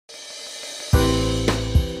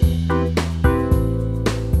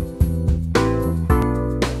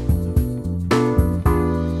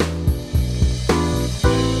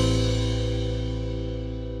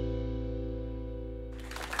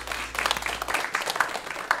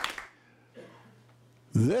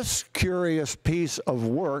This curious piece of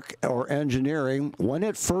work or engineering, when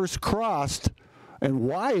it first crossed, and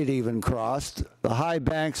why it even crossed the high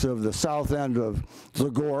banks of the south end of the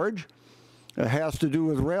gorge, it has to do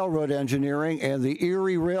with railroad engineering and the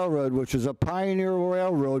Erie Railroad, which is a pioneer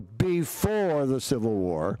railroad before the Civil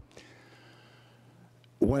War.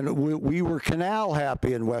 When we were canal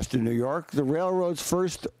happy in Western New York, the railroads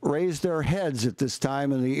first raised their heads at this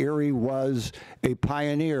time, and the Erie was a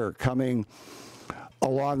pioneer coming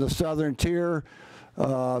along the southern tier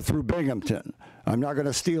through Binghamton. I'm not going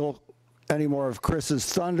to steal any more of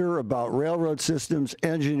Chris's thunder about railroad systems,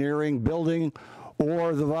 engineering, building,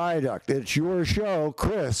 or the viaduct. It's your show,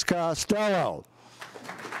 Chris Costello.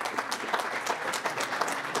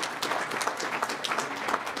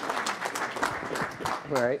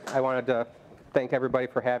 All right, I wanted to thank everybody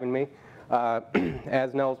for having me.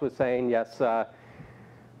 As Nels was saying, yes,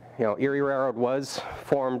 Erie Railroad was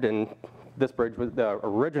formed, and this bridge was the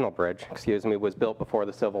original bridge. Excuse me, was built before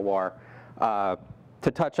the Civil War. To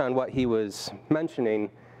touch on what he was mentioning,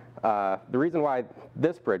 the reason why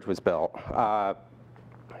this bridge was built,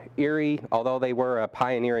 Erie, although they were a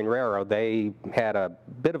pioneering railroad, they had a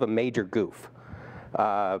bit of a major goof.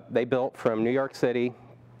 They built from New York City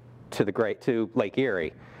to Lake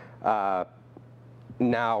Erie. Now,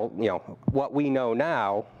 what we know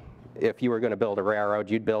now, if you were going to build a railroad,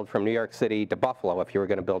 you'd build from New York City to Buffalo if you were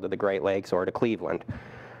going to build to the Great Lakes or to Cleveland.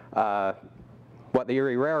 What the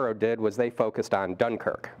Erie Railroad did was they focused on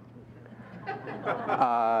Dunkirk.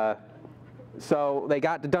 So they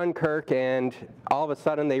got to Dunkirk, and all of a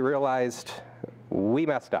sudden they realized we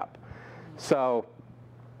messed up. So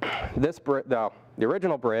the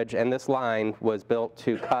original bridge and this line was built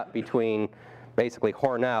to cut between basically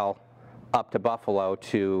Hornell up to Buffalo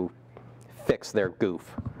to fix their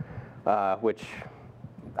goof, which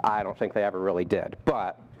I don't think they ever really did,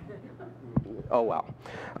 but oh well.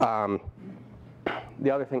 The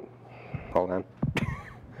other thing, hold on.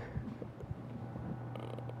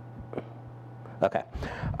 Okay.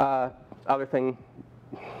 Other thing,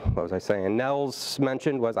 what was I saying? Nels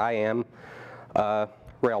mentioned was I am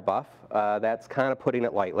rail buff. That's kind of putting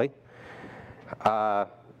it lightly. I'll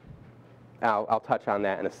touch on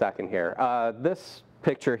that in a second here. This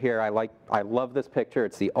picture here, I love this picture.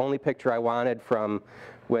 It's the only picture I wanted from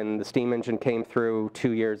when the steam engine came through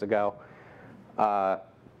 2 years ago.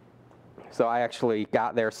 So I actually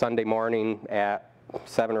got there Sunday morning at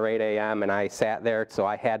 7 or 8 a.m. and I sat there, so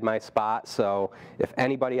I had my spot. So if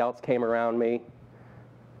anybody else came around me,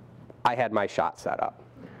 I had my shot set up.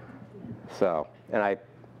 So, and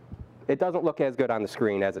it doesn't look as good on the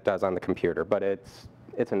screen as it does on the computer, but it's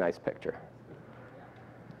a nice picture.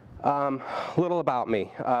 Little about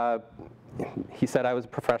me. He said I was a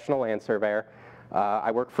professional land surveyor. I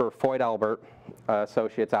work for Foyt Albert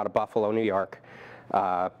Associates out of Buffalo, New York.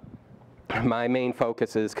 My main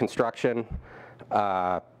focus is construction,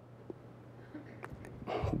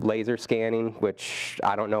 laser scanning, which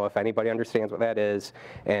I don't know if anybody understands what that is,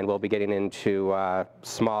 and we'll be getting into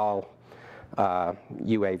small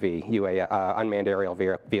unmanned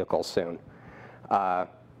aerial vehicles soon. The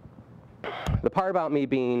part about me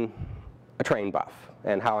being a train buff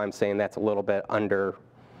and how I'm saying that's a little bit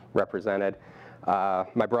underrepresented.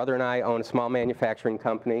 My brother and I own a small manufacturing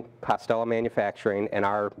company, Costello Manufacturing, and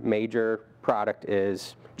our major product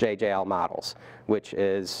is JJL models, which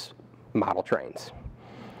is model trains.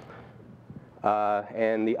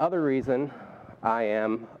 And the other reason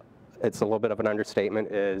it's a little bit of an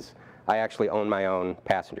understatement, is I actually own my own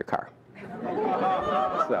passenger car.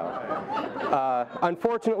 So,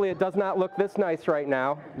 unfortunately, it does not look this nice right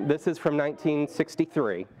now. This is from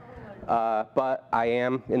 1963. But I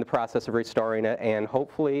am in the process of restoring it, and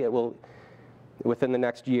hopefully it will, within the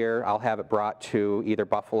next year, I'll have it brought to either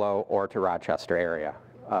Buffalo or to Rochester area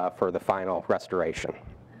for the final restoration.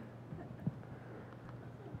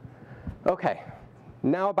 Okay,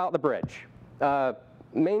 now about the bridge.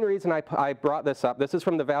 Main reason I brought this up, this is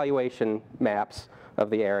from the valuation maps of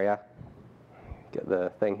the area. Get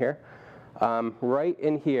the thing here. Right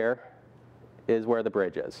in here is where the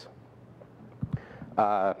bridge is.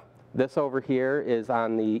 This over here is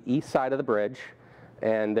on the east side of the bridge,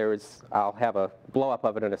 and I'll have a blow up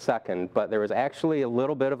of it in a second, but there was actually a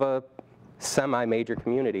little bit of a semi-major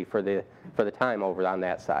community for the time over on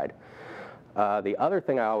that side. The other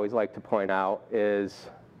thing I always like to point out is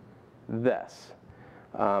this.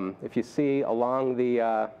 If you see along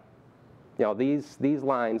the, these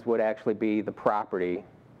lines would actually be the property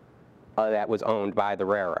that was owned by the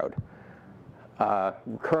railroad.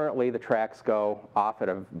 Currently, the tracks go off at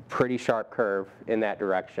a pretty sharp curve in that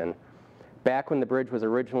direction. Back when the bridge was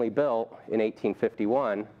originally built in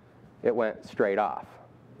 1851, it went straight off.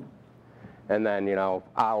 And then, you know,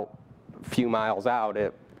 out a few miles out,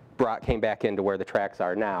 it came back into where the tracks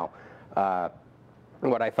are now.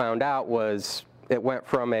 What I found out was it went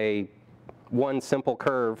from one simple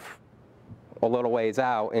curve a little ways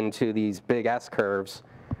out into these big S curves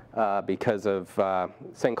because of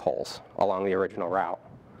sinkholes along the original route.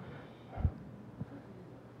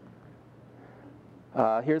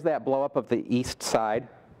 Here's that blow up of the east side.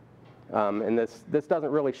 And this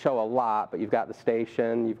doesn't really show a lot, but you've got the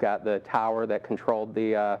station, you've got the tower that controlled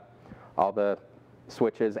all the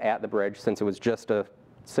switches at the bridge, since it was just a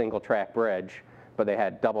single track bridge, but they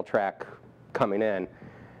had double track coming in.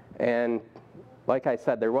 And like I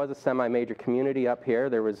said, there was a semi-major community up here.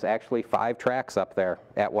 There was actually 5 tracks up there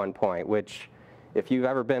at one point, which if you've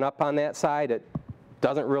ever been up on that side, it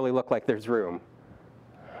doesn't really look like there's room.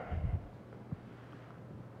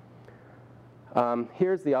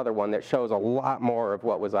 Here's the other one that shows a lot more of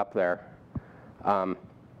what was up there.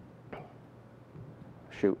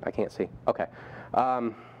 Shoot, I can't see. Okay.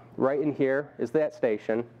 Right in here is that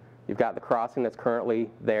station. You've got the crossing that's currently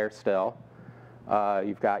there still.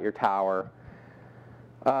 You've got your tower.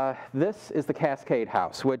 This is the Cascade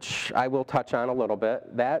House, which I will touch on a little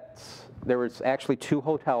bit. There was actually 2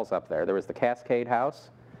 hotels up there. There was the Cascade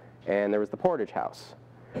House, and there was the Portage House.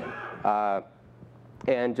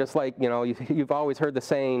 And just like, you know, you've always heard the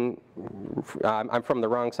saying, I'm from the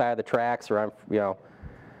wrong side of the tracks, or you know,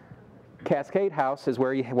 Cascade House is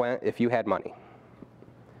where you went if you had money.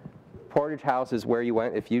 Portage House is where you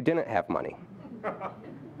went if you didn't have money.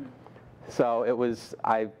 So it was,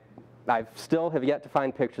 I still have yet to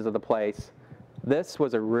find pictures of the place. This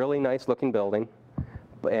was a really nice looking building,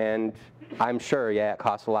 and I'm sure, yeah, it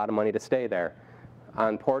cost a lot of money to stay there.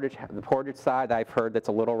 On the Portage side, I've heard that's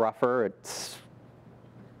a little rougher. It's,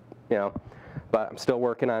 you know, but I'm still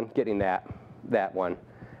working on getting that one.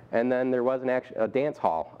 And then there was a dance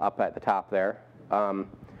hall up at the top there.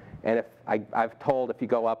 And I've told if you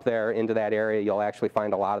go up there into that area, you'll actually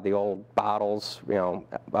find a lot of the old bottles, you know,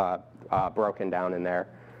 broken down in there.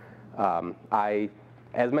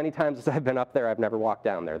 As many times as I've been up there, I've never walked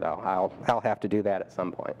down there though. I'll have to do that at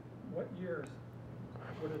some point. What years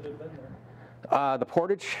would it have been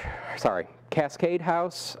there? Cascade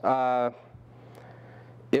House.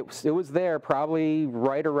 It was there probably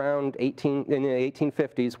right around in the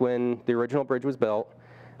 1850s when the original bridge was built.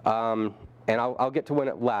 And I'll get to when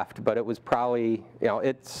it left, but it was probably, you know,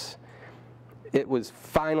 it was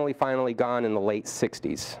finally gone in the late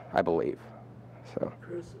 60s, I believe. So.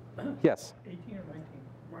 Chris? Yes. 18 or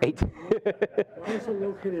 19? 18. Why is it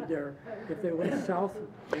located there? If they went south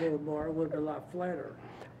a little more, it would have been a lot flatter.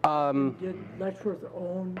 Did Letchworth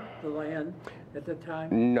own the land at the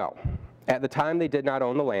time? No. At the time, they did not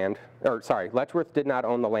own the land. Or, sorry, Letchworth did not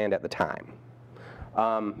own the land at the time.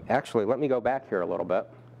 Actually, let me go back here a little bit.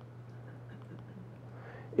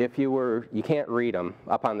 You can't read them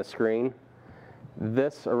up on the screen.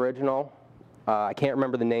 This original, I can't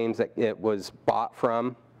remember the names that it was bought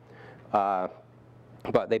from,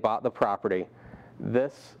 but they bought the property.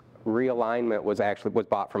 This realignment was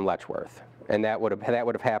bought from Letchworth, and that would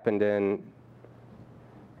have happened in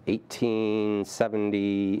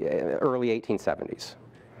 1870, early 1870s.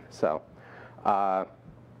 So,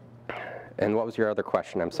 and what was your other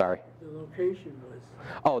question? I'm sorry. The location was.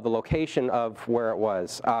 Oh, the location of where it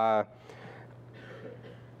was.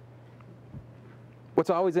 What's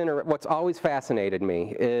always fascinated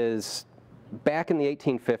me is back in the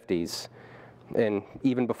 1850s, and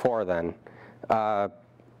even before then,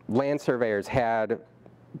 land surveyors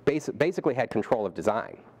basically had control of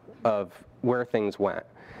design of where things went.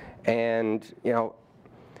 And, you know,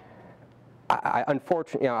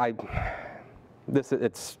 unfortunately, you know,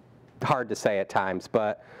 it's hard to say at times,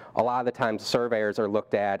 but a lot of the times surveyors are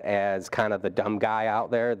looked at as kind of the dumb guy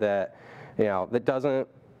out there that, you know, that doesn't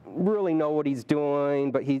really know what he's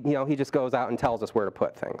doing, but he just goes out and tells us where to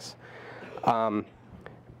put things.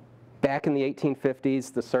 Back in the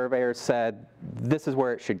 1850s, the surveyors said this is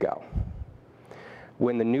where it should go.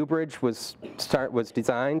 When the new bridge was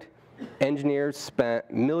designed, engineers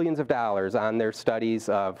spent millions of dollars on their studies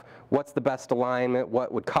of what's the best alignment,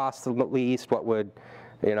 what would cost the least, what would,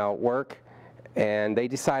 you know, work, and they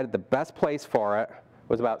decided the best place for it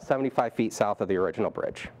was about 75 feet south of the original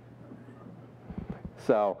bridge.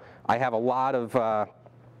 So I have a lot of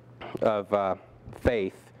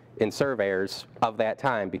faith in surveyors of that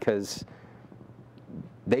time, because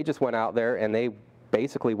they just went out there and they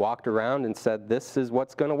basically walked around and said, this is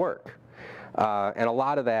what's going to work. And a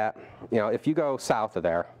lot of that, you know, if you go south of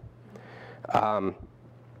there,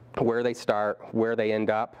 where they start, where they end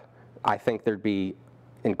up, I think there'd be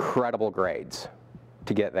incredible grades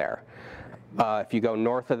to get there. If you go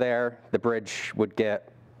north of there, the bridge would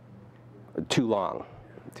get too long.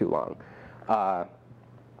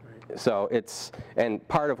 So it's, and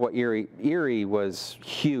part of what Erie was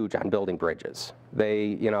huge on building bridges. They,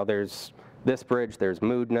 you know, there's this bridge, there's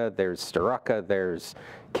Moodna, there's Storuca, there's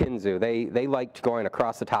Kinzu. They liked going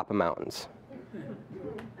across the top of mountains.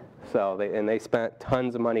 So they spent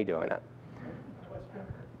tons of money doing it.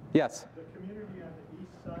 Yes? The community on the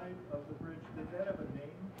east side of the bridge, did that have a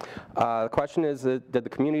name? The question is, did the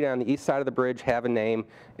community on the east side of the bridge have a name?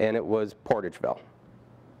 And it was Portageville.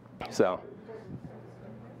 So.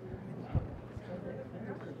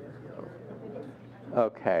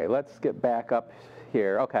 Okay, let's get back up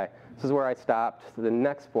here. Okay, this is where I stopped. The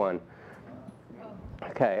next one.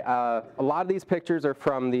 Okay, a lot of these pictures are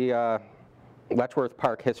from the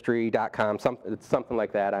LetchworthParkHistory.com. It's something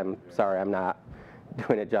like that. I'm sorry, I'm not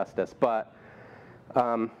doing it justice. But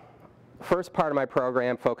first part of my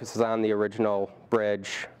program focuses on the original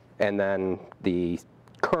bridge and then the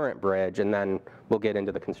current bridge, and then we'll get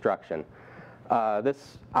into the construction.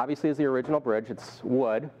 This obviously is the original bridge. It's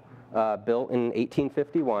wood. Built in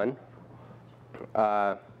 1851.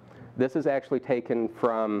 This is actually taken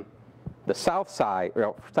from the south side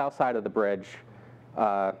of the bridge,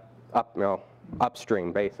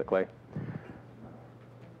 upstream basically.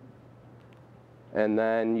 And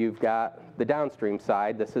then you've got the downstream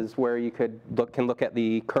side. This is where you can look at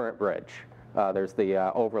the current bridge. There's the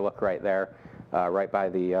overlook right there, right by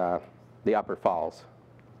the upper falls.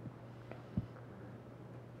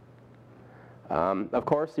 Of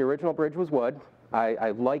course, the original bridge was wood.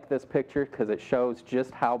 I like this picture because it shows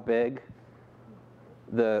just how big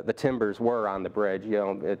the timbers were on the bridge. You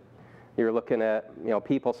know, you're looking at, you know,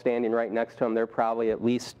 people standing right next to them. They're probably at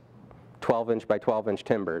least 12-inch by 12-inch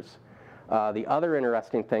timbers. The other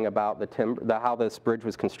interesting thing about how this bridge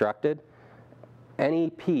was constructed, any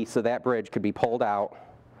piece of that bridge could be pulled out.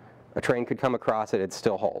 A train could come across it; it'd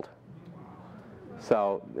still hold.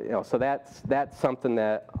 So, you know, so that's something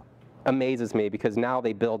that amazes me, because now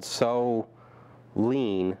they build so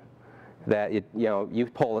lean that you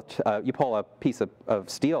pull a piece of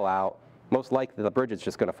steel out, most likely the bridge is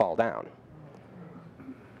just going to fall down.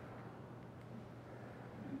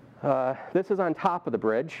 This is on top of the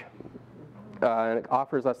bridge, and it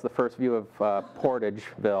offers us the first view of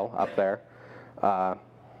Portageville up there.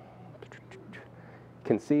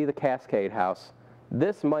 Can see the Cascade House.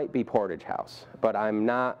 This might be Portage House, but I'm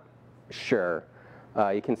not sure.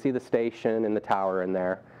 You can see the station and the tower in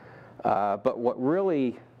there. But what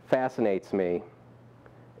really fascinates me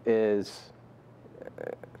is,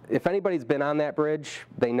 if anybody's been on that bridge,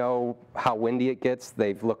 they know how windy it gets.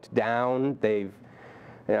 They've looked down,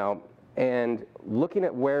 and looking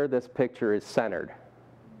at where this picture is centered.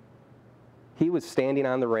 He was standing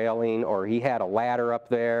on the railing, or he had a ladder up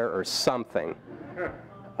there or something.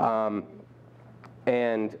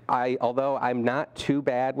 And although I'm not too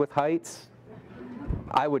bad with heights,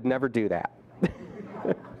 I would never do that.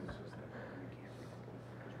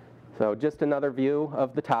 So just another view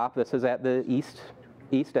of the top. This is at the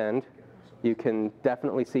east end. You can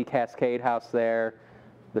definitely see Cascade House there,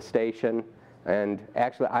 the station, and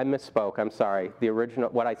actually I misspoke, I'm sorry. The original,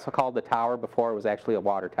 what I called the tower before, was actually a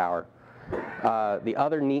water tower. The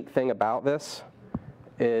other neat thing about this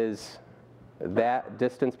is that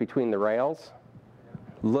distance between the rails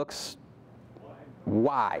looks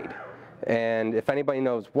wide. And if anybody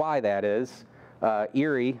knows why that is,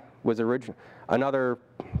 Erie was another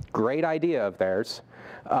great idea of theirs.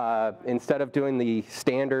 Instead of doing the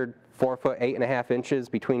standard 4 foot 8.5 inches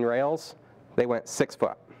between rails, they went 6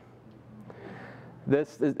 foot.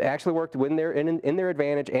 This actually worked in their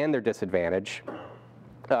advantage and their disadvantage.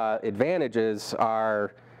 Advantages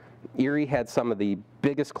are Erie had some of the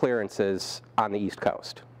biggest clearances on the East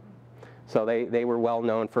Coast. So they were well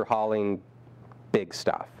known for hauling big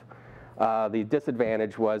stuff. The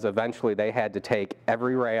disadvantage was eventually they had to take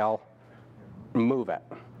every rail, move it,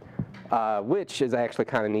 which is actually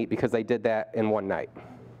kind of neat because they did that in one night.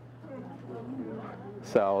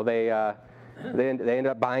 So they ended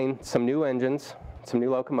up buying some new engines, some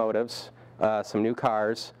new locomotives, some new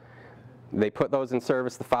cars. They put those in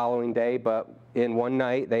service the following day, but in one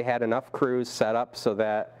night they had enough crews set up so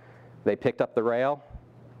that they picked up the rail,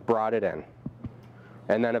 brought it in,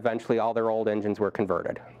 and then eventually all their old engines were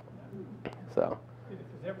converted. So. Is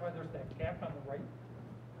that why there's that gap on the right,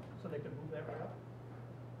 so they can move that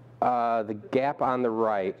rail? The gap on the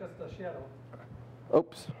right. Just a shadow.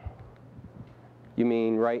 Oops. You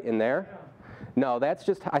mean right in there? Yeah. No,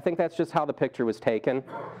 I think that's just how the picture was taken.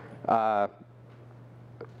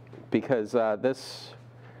 Because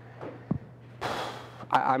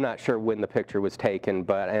I'm not sure when the picture was taken,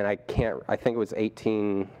 but, and I think it was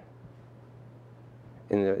in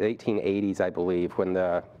the 1880s, I believe, when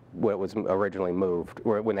it was originally moved,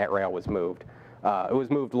 or when that rail was moved. It was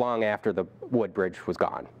moved long after the wood bridge was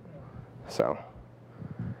gone, so.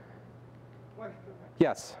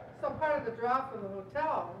 Yes? So part of the draw for the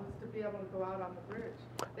hotel was to be able to go out on the bridge.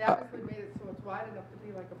 They obviously made it so it's wide enough to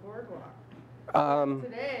be like a boardwalk.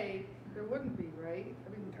 Today, there wouldn't be, right? I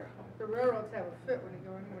mean, the railroads have a fit when you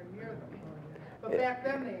go anywhere near them. But back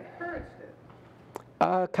then, they encouraged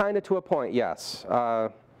it. Kind of to a point, yes. I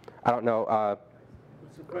don't know.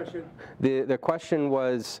 What's the question? The question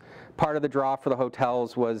was, part of the draw for the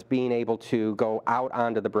hotels was being able to go out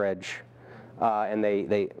onto the bridge, and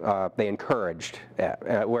they encouraged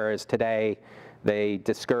it, whereas today they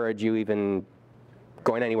discourage you even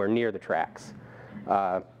going anywhere near the tracks.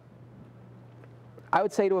 I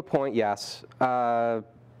would say to a point, yes,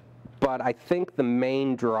 but I think the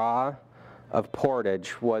main draw of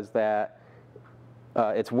Portage was that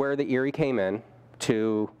it's where the Erie came in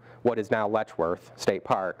to what is now Letchworth State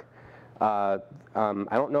Park. I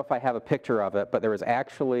don't know if I have a picture of it, but there was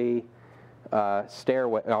actually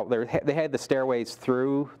stairway. They had the stairways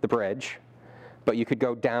through the bridge, but you could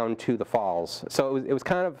go down to the falls. So it was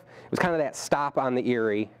kind of that stop on the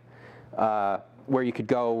Erie where you could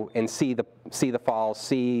go and see the falls,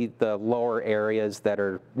 see the lower areas that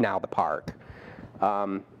are now the park.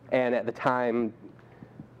 And at the time,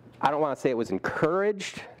 I don't want to say it was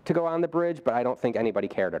encouraged to go on the bridge, but I don't think anybody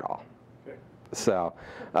cared at all. Okay. So,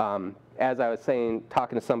 as I was saying,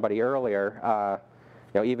 talking to somebody earlier,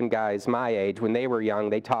 even guys my age, when they were young,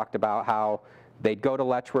 they talked about how they'd go to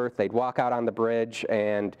Letchworth, they'd walk out on the bridge,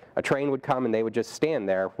 and a train would come, and they would just stand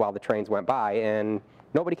there while the trains went by, and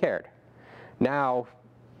nobody cared. Now,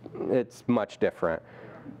 it's much different.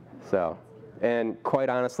 So, and quite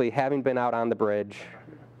honestly, having been out on the bridge,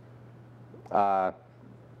 I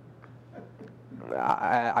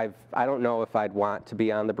don't know if I'd want to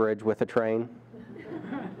be on the bridge with a train.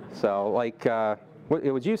 So, like,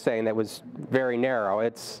 it was you saying that was very narrow.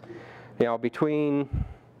 It's, between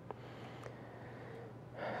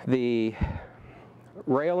the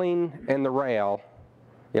railing and the rail,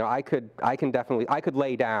 I could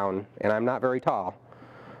lay down, and I'm not very tall,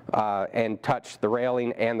 and touch the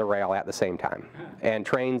railing and the rail at the same time. And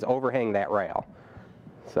trains overhang that rail.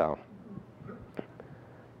 So.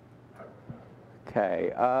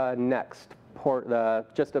 Okay, next,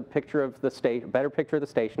 just a picture of the station, better picture of the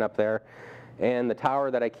station up there, and the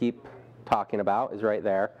tower that I keep talking about is right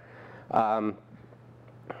there. I've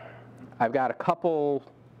got a couple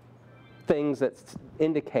things that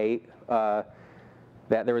indicate that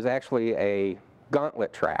there was actually a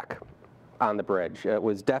gauntlet track on the bridge. It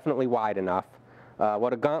was definitely wide enough.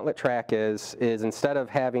 What a gauntlet track is instead of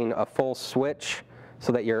having a full switch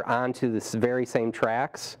so that you're onto the very same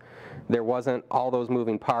tracks, there wasn't all those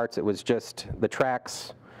moving parts. It was just the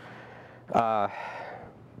tracks.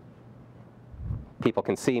 People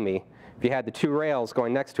can see me. If you had the two rails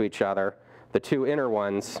going next to each other, the two inner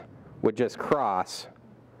ones would just cross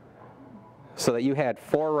so that you had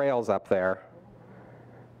 4 rails up there,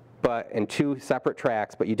 but in 2 separate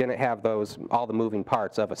tracks, but you didn't have all the moving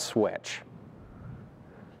parts of a switch.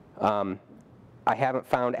 I haven't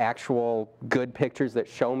found actual good pictures that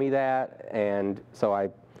show me that, and so I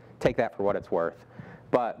take that for what it's worth.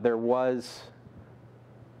 But there was,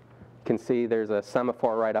 you can see there's a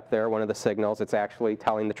semaphore right up there, one of the signals. It's actually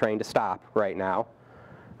telling the train to stop right now.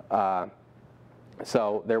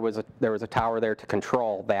 So there was a tower there to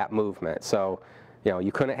control that movement. So,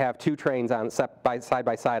 you couldn't have 2 trains side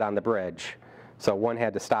by side on the bridge. So one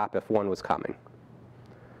had to stop if one was coming.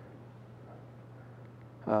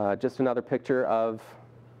 Just another picture of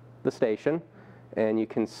the station, and you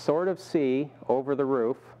can sort of see over the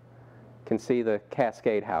roof. Can see the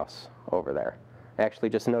Cascade House over there. I actually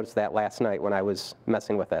just noticed that last night when I was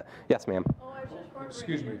messing with it. Yes, ma'am. Oh, I was just wondering.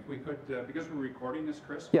 Excuse me, if we could, because we're recording this,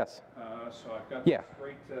 Chris? Yes. So I've got Yeah. this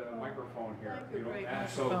great microphone here. Thank you, great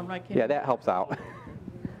so microphone. Right, Yeah, that helps out.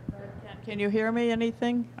 Can you hear me,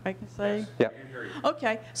 anything I can say? yes, Yeah. I can hear you.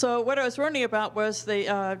 Okay, so what I was wondering about was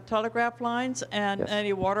the telegraph lines and Yes.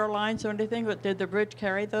 any water lines or anything, but did the bridge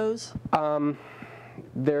carry those?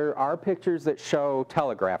 There are pictures that show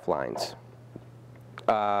telegraph lines.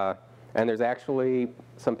 And there's actually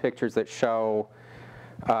some pictures that show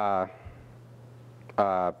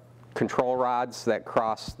control rods that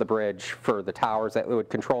cross the bridge for the towers that would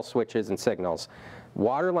control switches and signals.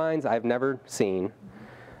 Water lines I've never seen.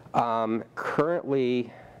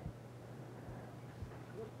 Currently,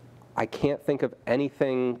 I can't think of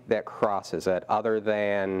anything that crosses it other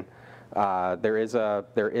than There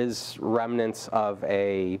is remnants of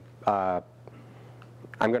a, I'm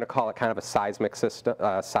going to call it kind of a seismic system,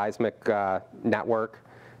 network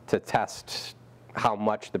to test how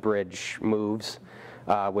much the bridge moves,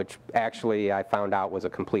 which actually I found out was a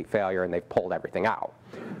complete failure, and they've pulled everything out.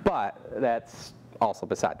 But that's also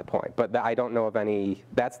beside the point. But I don't know of any.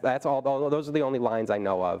 That's all. Those are the only lines I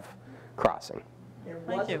know of crossing. There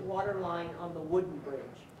Thank was a you. water line on the wooden bridge.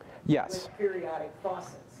 Yes. With periodic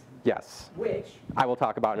faucets, Yes. which, I will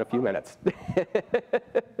talk about in a few minutes.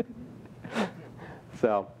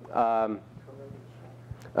 So,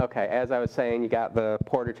 okay, as I was saying, you got the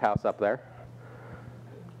Portage House up there.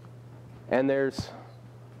 And there's,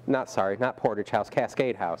 not Portage House,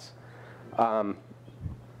 Cascade House.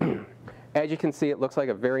 As you can see, it looks like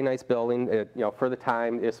a very nice building. For the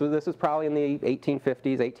time, this is probably in the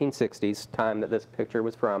 1850s, 1860s time that this picture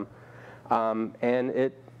was from. And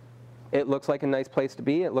it looks like a nice place to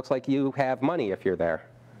be. It looks like you have money if you're there,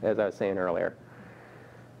 as I was saying earlier.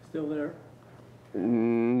 Still there?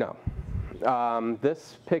 No.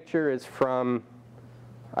 This picture is from,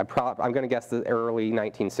 I'm going to guess the early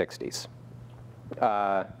 1960s.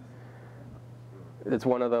 It's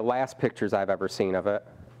one of the last pictures I've ever seen of it.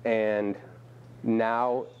 And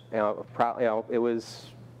now, it was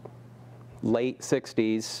late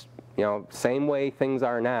 60s, same way things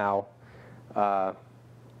are now.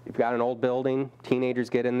 You've got an old building, teenagers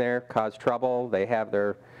get in there, cause trouble, they have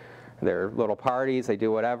their little parties, they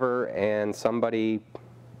do whatever, and somebody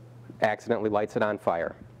accidentally lights it on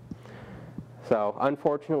fire. So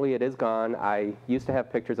unfortunately it is gone. I used to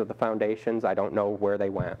have pictures of the foundations. I don't know where they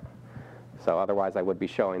went. So otherwise I would be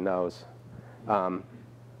showing those.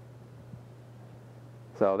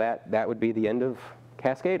 So that would be the end of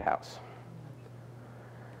Cascade House.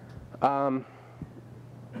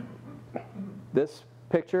 This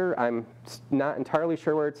picture, I'm not entirely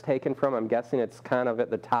sure where it's taken from. I'm guessing it's kind of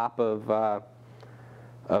at the top of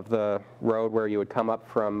the road where you would come up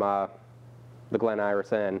from the Glen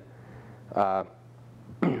Iris Inn,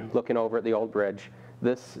 looking over at the old bridge.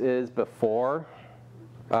 This is before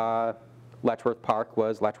Letchworth Park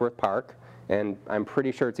was Letchworth Park, and I'm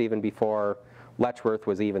pretty sure it's even before Letchworth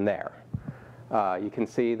was even there. You can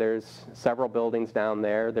see there's several buildings down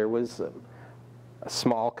there. There was a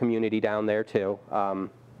small community down there too.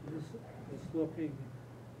 This looking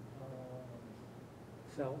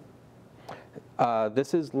south?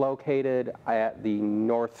 This is located at the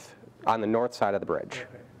on the north side of the bridge.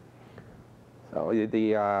 Okay. So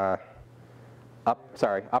the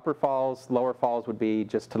Upper Falls, Lower Falls would be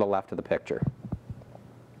just to the left of the picture.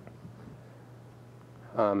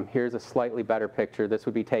 Here's a slightly better picture. This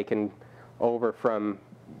would be taken over from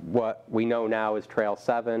what we know now is Trail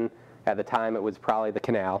 7. At the time, it was probably the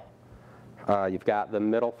canal. You've got the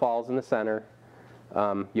Middle Falls in the center.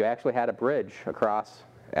 You actually had a bridge across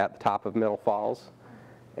at the top of Middle Falls,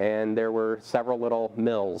 and there were several little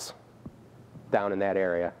mills down in that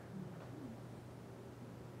area.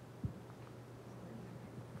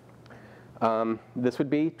 This would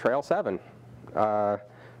be Trail 7.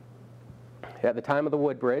 At the time of the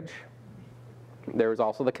Wood Bridge, there was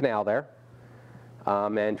also the canal there,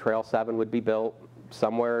 and Trail 7 would be built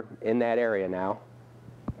somewhere in that area now.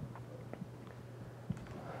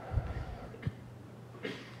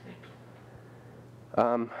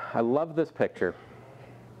 I love this picture.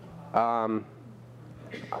 If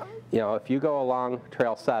you go along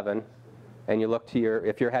Trail 7 and you look to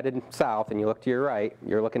if you're headed south and you look to your right,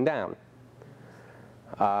 you're looking down.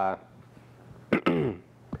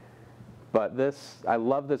 But I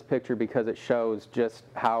love this picture because it shows just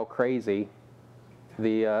how crazy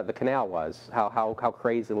the canal was, how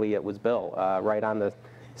crazily it was built, right on the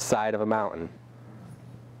side of a mountain.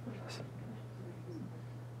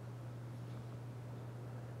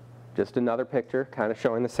 Just another picture, kind of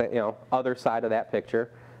showing the same, other side of that picture.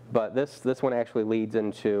 But this one actually leads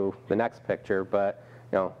into the next picture. But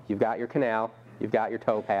you've got your canal, you've got your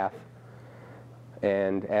towpath,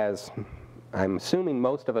 and as I'm assuming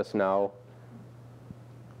most of us know,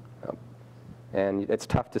 and it's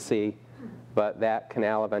tough to see, but that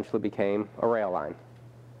canal eventually became a rail line.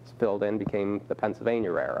 It's filled in, became the Pennsylvania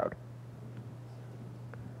Railroad.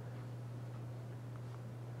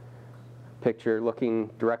 Picture looking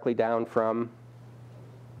directly down from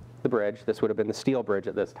the bridge. This would have been the steel bridge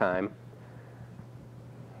at this time,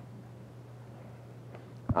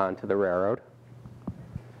 onto the railroad.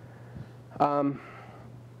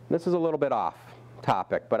 This is a little bit off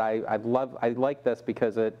topic, but I like this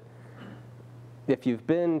because if you've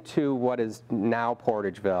been to what is now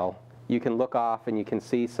Portageville, you can look off and you can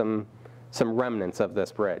see some remnants of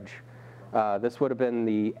this bridge. This would have been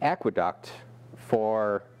the aqueduct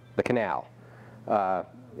for the canal.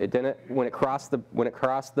 It didn't, when it crossed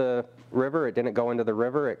the river, it didn't go into the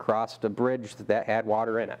river, it crossed a bridge that had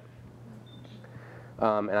water in it.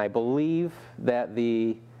 And I believe that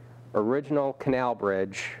the original canal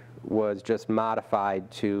bridge was just modified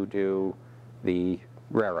to do the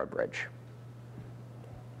railroad bridge.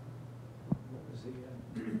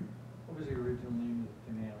 What was the original name of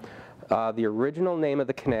the canal? The original name of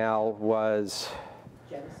the canal was,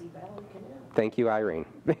 Genesee Valley Canal. thank you, Irene.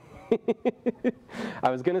 I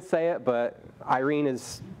was going to say it, but Irene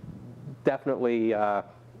is definitely, I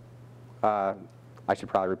should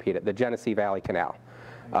probably repeat it, the Genesee Valley Canal.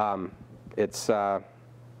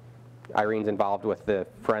 Irene's involved with the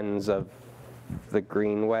Friends of the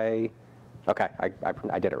Greenway. Okay,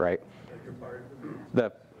 I did it right. The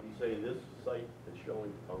You say this site is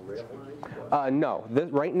showing a rail line? no,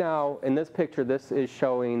 right now in this picture, this is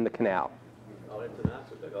showing the canal. Oh, it's an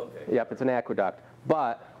aqueduct, okay. Yep, it's an aqueduct.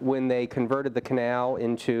 But when they converted the canal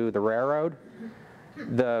into the railroad,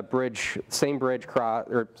 the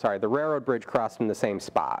railroad bridge crossed in the same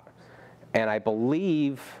spot. And I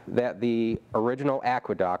believe that the original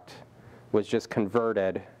aqueduct was just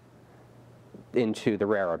converted into the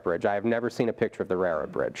railroad bridge. I have never seen a picture of the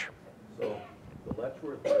railroad bridge. So the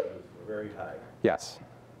Letchworth bridge is very high. Yes,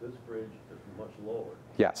 This bridge is much lower.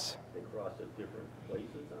 yes, They cross at different places?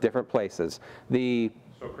 different places.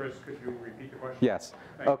 So Chris, could you repeat the question? Yes,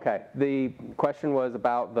 Thank you. okay. The question was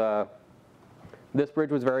about this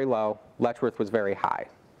bridge was very low, Letchworth was very high.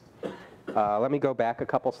 Let me go back a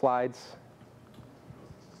couple slides.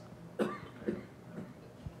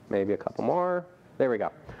 Maybe a couple more. There we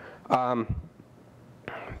go.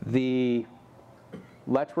 The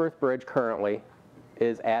Letchworth Bridge currently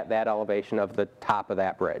is at that elevation of the top of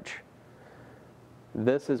that bridge.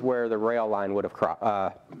 This is where the rail line would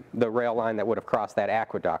have the rail line that would have crossed that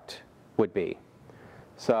aqueduct would be.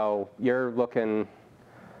 So you're looking,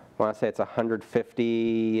 I want to say it's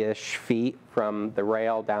 150-ish feet from the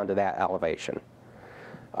rail down to that elevation.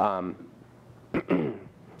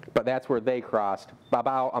 But that's where they crossed.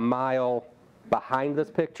 About a mile behind this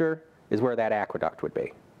picture is where that aqueduct would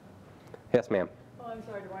be. Yes, ma'am. Well, I'm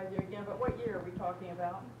sorry to bother you again, but what year are we talking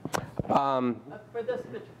about? For this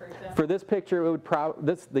picture, for example. For this picture, it would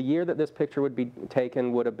the year that this picture would be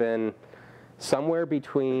taken would have been somewhere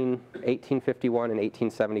between 1851 and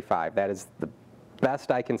 1875. That is the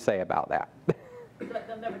best I can say about that.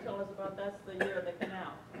 They'll never tell us about that's the year of the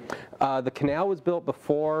canal. The canal was built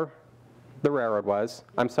before the railroad was.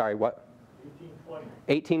 I'm sorry, what?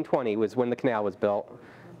 1820 was when the canal was built.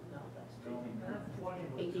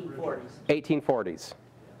 1840s. 1840s.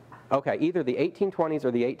 Okay, either the 1820s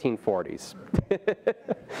or the 1840s.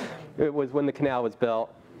 It was when the canal was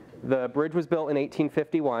built. The bridge was built in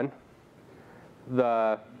 1851.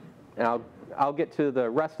 And I'll get to the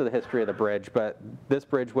rest of the history of the bridge, but this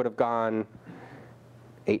bridge would have gone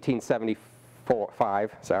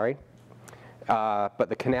 1875, sorry. But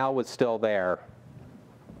the canal was still there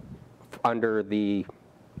under the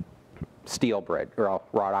steel bridge, or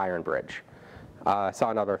wrought iron bridge. I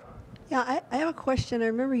saw another. Yeah, I have a question. I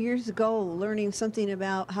remember years ago learning something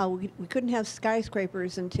about how we couldn't have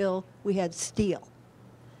skyscrapers until we had steel.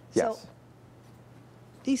 Yes. So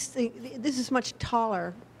this is much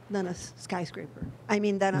taller than a skyscraper. I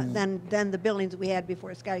mean, than the buildings we had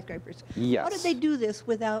before skyscrapers. Yes. How did they do this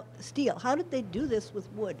without steel? How did they do this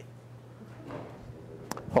with wood?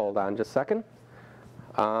 Hold on just a second.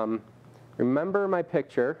 Remember my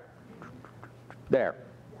picture? There.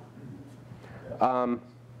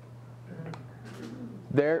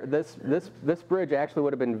 This bridge actually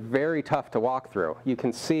would have been very tough to walk through. You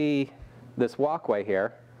can see this walkway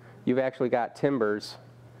here. You've actually got timbers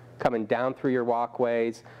coming down through your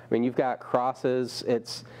walkways. I mean, you've got crosses.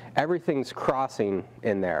 Everything's crossing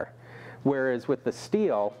in there. Whereas with the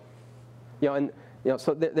steel, so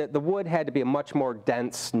the wood had to be a much more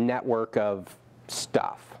dense network of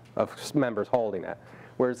stuff, of members holding it.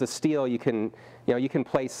 Whereas the steel, you can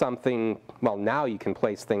place something, well, now you can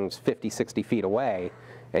place things 50, 60 feet away,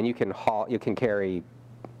 and you can carry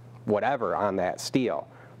whatever on that steel.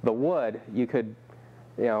 The wood, you could,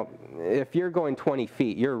 if you're going 20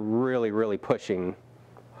 feet, you're really, really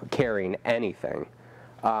carrying anything.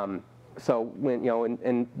 So when,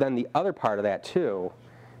 and then the other part of that too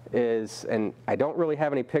is, and I don't really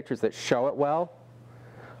have any pictures that show it well,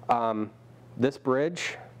 this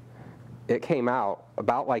bridge, it came out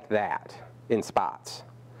about like that in spots.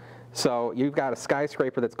 So you've got a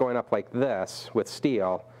skyscraper that's going up like this with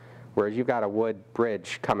steel, whereas you've got a wood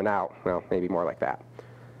bridge coming out, well, maybe more like that.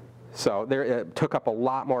 So it took up a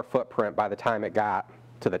lot more footprint by the time it got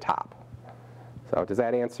to the top. So does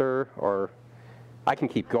that answer, or I can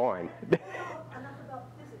keep going.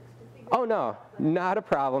 Oh no, not a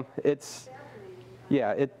problem. It's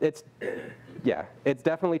it's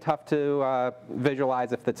definitely tough to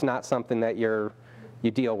visualize if it's not something that you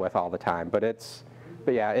deal with all the time. But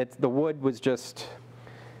the wood was just,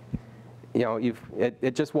 you know,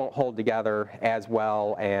 it just won't hold together as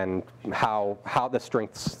well, and how the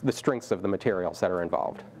strengths of the materials that are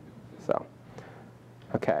involved. So,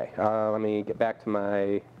 okay, let me get back to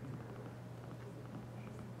my.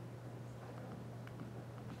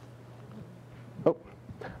 Oh,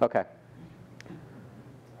 okay.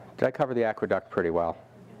 Did I cover the aqueduct pretty well?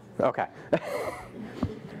 Okay.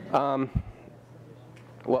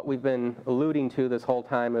 What we've been alluding to this whole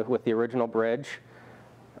time with the original bridge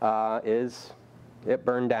is it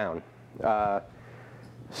burned down.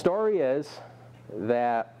 Story is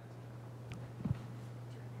that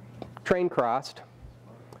train crossed,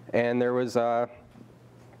 and there was a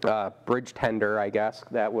bridge tender, I guess,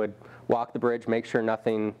 that would walk the bridge, make sure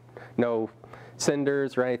no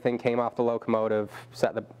cinders or anything came off the locomotive,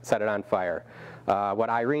 set it on fire. What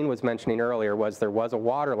Irene was mentioning earlier was there was a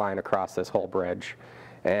water line across this whole bridge,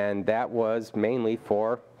 and that was mainly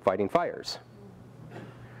for fighting fires.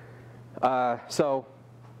 So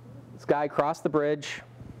this guy crossed the bridge,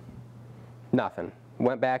 nothing.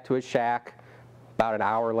 Went back to his shack. About an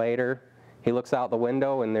hour later, he looks out the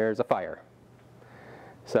window and there's a fire.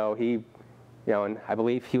 So he, and I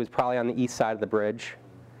believe he was probably on the east side of the bridge.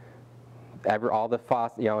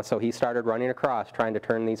 So he started running across trying to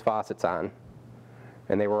turn these faucets on,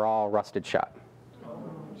 and they were all rusted shut.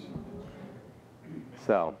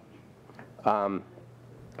 So,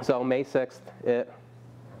 May 6th,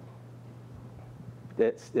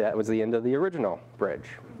 that was the end of the original bridge.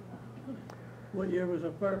 What year was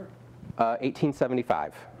the fire?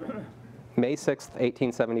 1875. May 6th,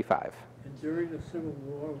 1875. And during the Civil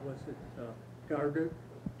War, was it guarded?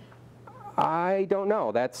 I don't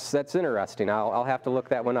know. That's interesting. I'll have to look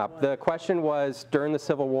that one up. The question was, during the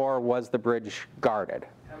Civil War, was the bridge guarded?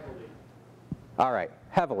 Heavily. All right,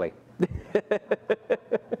 heavily.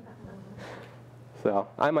 So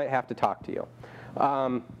I might have to talk to you.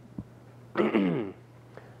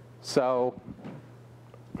 So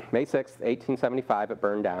May 6th, 1875, it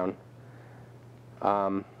burned down.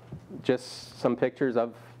 Just some pictures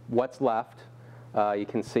of what's left. You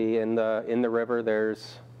can see in the river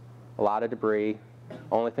there's a lot of debris.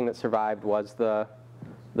 Only thing that survived was the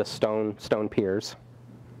stone piers.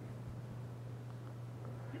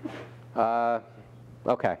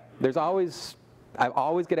 Okay, I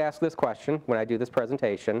always get asked this question when I do this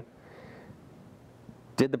presentation.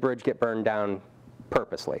 Did the bridge get burned down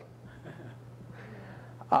purposely?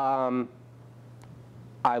 I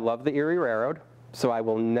love the Erie Railroad, so I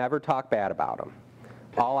will never talk bad about them.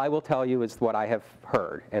 All I will tell you is what I have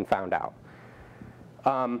heard and found out.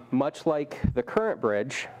 Much like the current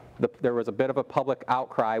bridge, there was a bit of a public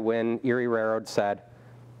outcry when Erie Railroad said,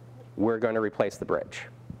 we're going to replace the bridge.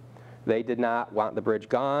 They did not want the bridge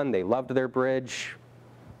gone. They loved their bridge.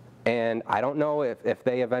 And I don't know if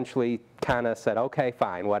they eventually kind of said, okay,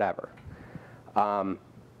 fine, whatever. And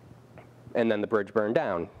then the bridge burned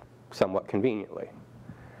down, somewhat conveniently.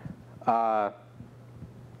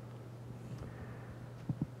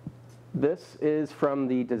 This is from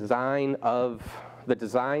the design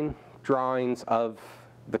drawings of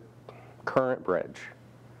the current bridge.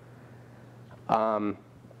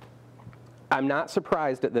 I'm not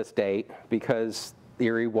surprised at this date because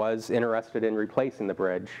Erie was interested in replacing the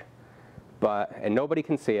bridge, and nobody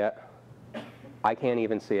can see it. I can't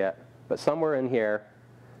even see it. But somewhere in here,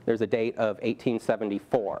 there's a date of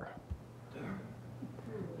 1874.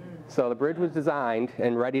 So the bridge was designed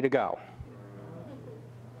and ready to go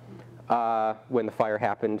when the fire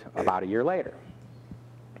happened about a year later.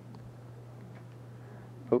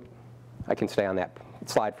 Oop, I can stay on that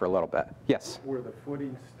slide for a little bit. Yes? Were the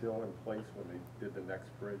footings still in place when they did the next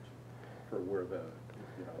bridge for where the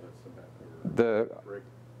cement or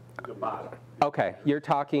the bottom? Okay, you're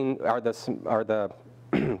talking, are the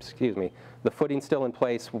excuse me, the footing still in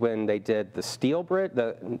place when they did the steel bridge,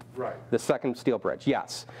 the second steel bridge?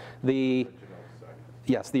 Yes. The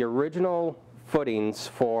original footings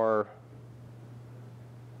for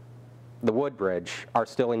the wood bridge are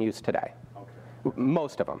still in use today. Okay.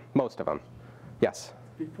 Most of them. Yes.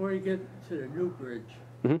 Before you get to the new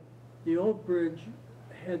bridge, the old bridge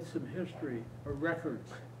had some history or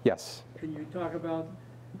records. Yes. Can you talk about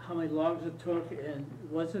how many logs it took, and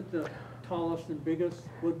was it the tallest and biggest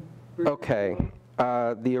wood bridge? Okay.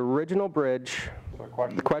 The original bridge,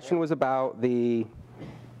 the question was about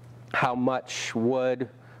how much wood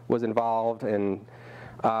was involved, and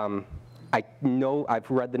I know I've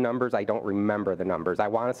read the numbers. I don't remember the numbers. I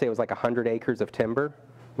want to say it was like 100 acres of timber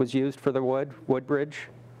was used for the wood bridge.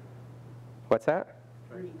 What's that?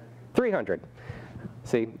 300.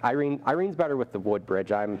 See, Irene's better with the wood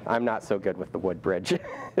bridge. I'm not so good with the wood bridge.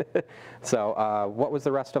 So what was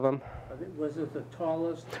the rest of them? Was it the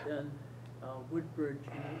tallest wood bridge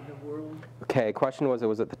in the world? Okay, question was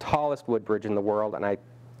it the tallest wood bridge in the world? And I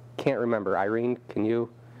can't remember. Irene, can you?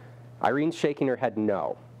 Irene's shaking her head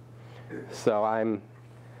no. So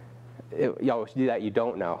you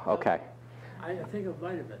don't know. Okay. I think it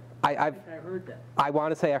might have been. I heard that. I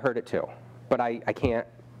want to say I heard it too, but I can't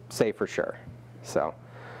say for sure. So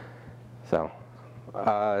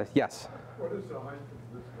yes. What is the height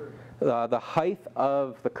of this bridge? The height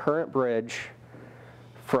of the current bridge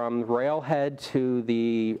from railhead to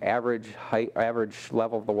the average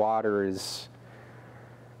level of the water is,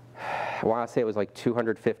 I want to say it was like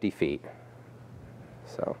 250 feet.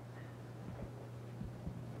 So,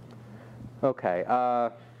 okay.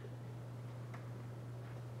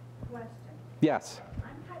 Question. Yes.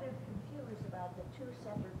 I'm kind of confused about the two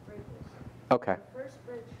separate bridges. Okay. The first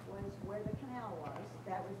bridge was where the canal was,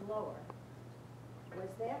 that was lower. Was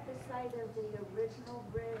that the site of the original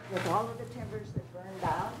bridge with all of the timbers that burned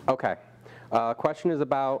down? Okay. Question is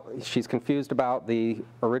about, she's confused about the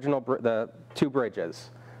original, the two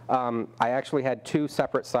bridges. I actually had two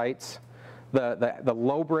separate sites. The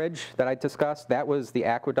low bridge that I discussed, that was the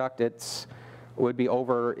aqueduct. It would be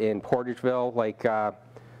over in Portageville, like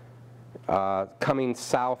coming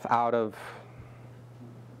south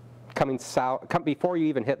before you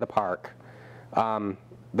even hit the park.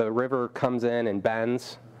 The river comes in and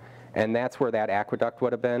bends, and that's where that aqueduct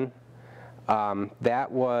would have been. That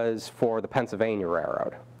was for the Pennsylvania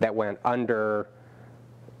Railroad. That went under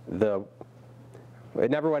it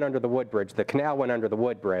never went under the wood bridge. The canal went under the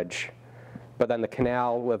wood bridge, but then the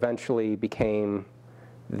canal eventually became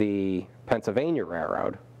the Pennsylvania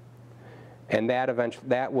Railroad, and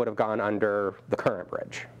that would have gone under the current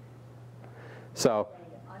bridge. So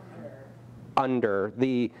under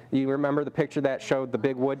you remember the picture that showed the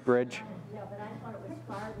big wood bridge? Yeah, but I thought it was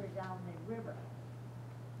farther down the river.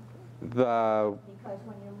 Because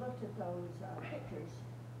when you looked at those pictures,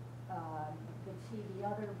 you could see the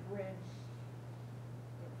other bridge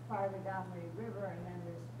farther down the river, and then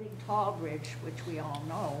this big tall bridge, which we all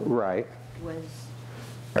know, Right. was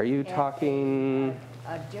Are you talking?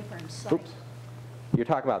 a different site. Oops. You're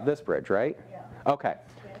talking about this bridge, right? Yeah. Okay.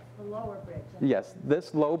 That's the lower bridge. And Yes,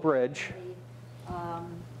 this low bridge. The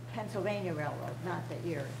Pennsylvania Railroad, not the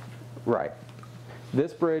Erie. Right.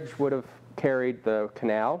 This bridge would have carried the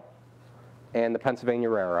canal and the Pennsylvania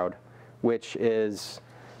Railroad, which is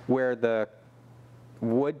where the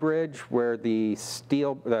wood bridge, where the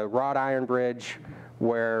wrought iron bridge,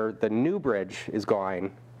 where the new bridge is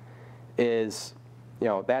going, is,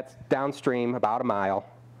 that's downstream about a mile,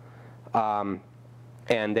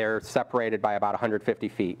 and they're separated by about 150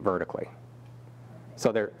 feet vertically.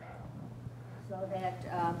 So they're. So that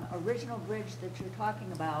original bridge that you're talking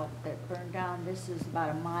about that burned down, this is about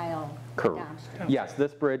a mile downstream. Yes,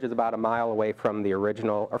 this bridge is about a mile away from the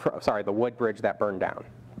original, the wood bridge that burned down.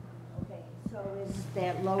 Okay, so is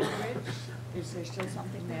that lower bridge, is there still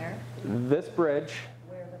something there? This bridge,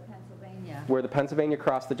 where the Pennsylvania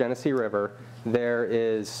crossed the Genesee River, there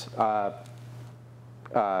is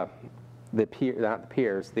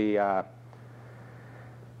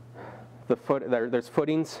there's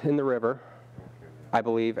footings in the river, I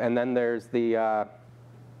believe, and then there's the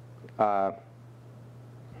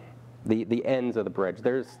ends of the bridge.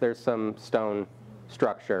 There's some stone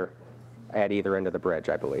structure at either end of the bridge,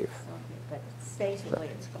 I believe. Okay, but basically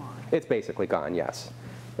it's gone. It's basically gone, yes.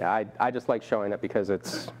 Yeah, I just like showing it because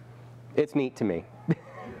it's neat to me.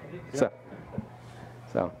 So,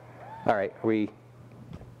 all right,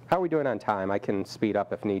 how are we doing on time? I can speed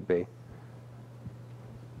up if need be.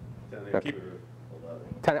 Okay.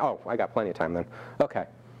 10, oh, I got plenty of time then. Okay.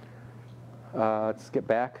 Let's get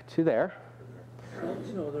back to there.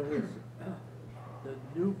 So there was, the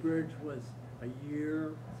new bridge was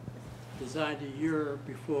designed a year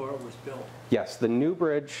before it was built. Yes, the new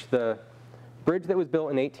bridge, the bridge that was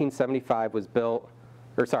built in 1875 was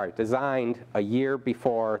designed a year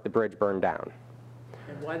before the bridge burned down.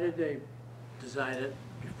 And why did they design it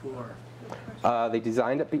before? They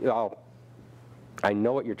designed it, I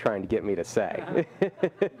know what you're trying to get me to say.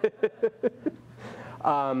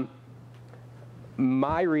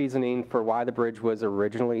 My reasoning for why the bridge was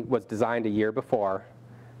designed a year before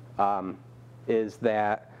is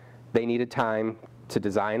that they needed time to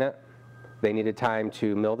design it, they needed time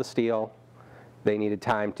to mill the steel, they needed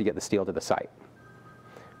time to get the steel to the site,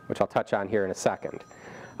 which I'll touch on here in a second.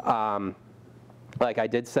 Like I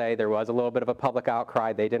did say, there was a little bit of a public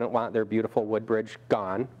outcry. They didn't want their beautiful wood bridge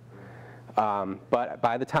gone. But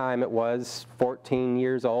by the time it was 14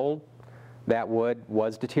 years old, that wood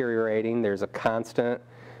was deteriorating. There's a constant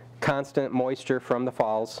moisture from the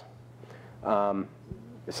falls.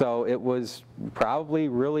 So it was probably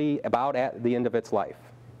really about at the end of its life.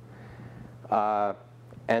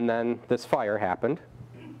 And then this fire happened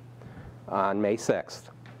on May 6th.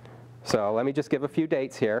 So let me just give a few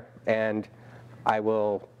dates here, and I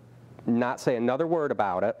will not say another word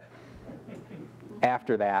about it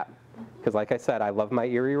after that, because like I said, I love my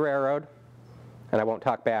Erie Railroad, and I won't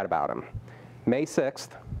talk bad about them. May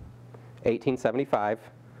 6th, 1875,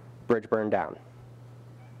 bridge burned down.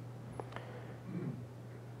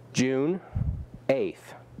 June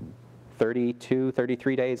 8th,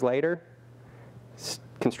 33 days later,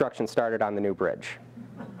 construction started on the new bridge.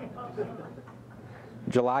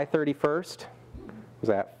 July 31st, was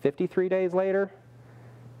that 53 days later?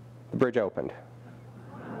 The bridge opened.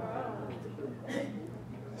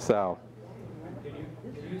 So. Can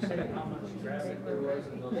you say how much traffic there was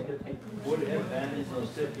in those 50, would have been in those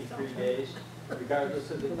 53 days,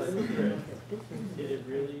 regardless of the type of bridge? Did it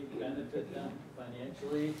really benefit them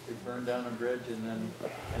financially to burn down a bridge and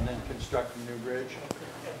then construct a new bridge?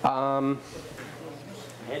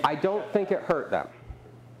 I don't think it hurt them.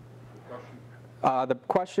 The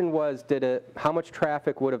question was, how much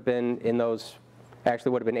traffic would have been in those,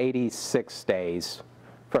 actually would have been 86 days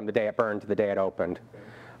from the day it burned to the day it opened.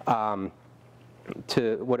 Would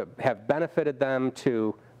it have benefited them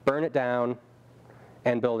to burn it down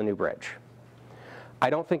and build a new bridge? I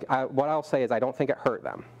don't think, what I'll say is I don't think it hurt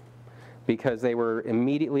them, because they were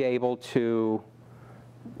immediately able to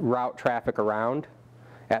route traffic around.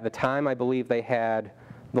 At the time, I believe they had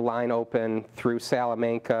the line open through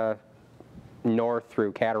Salamanca, north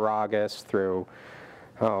through Cattaraugus, through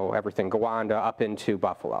everything, Gowanda, up into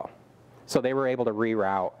Buffalo. So they were able to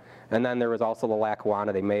reroute. And then there was also the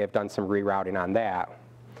Lackawanna. They may have done some rerouting on that.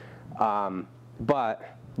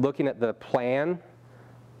 But looking at the plan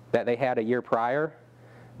that they had a year prior,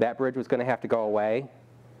 that bridge was going to have to go away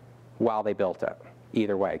while they built it,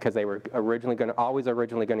 either way, because they were always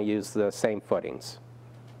originally going to use the same footings.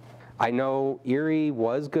 I know Erie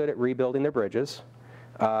was good at rebuilding their bridges.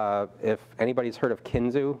 If anybody's heard of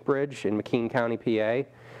Kinzu Bridge in McKean County, PA,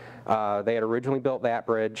 they had originally built that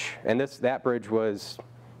bridge, and this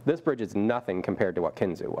bridge is nothing compared to what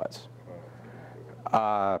Kinzu was.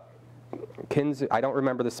 Kinzu, I don't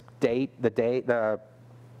remember the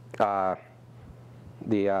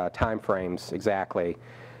time frames exactly,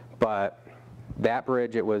 but that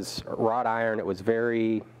bridge, it was wrought iron. It looked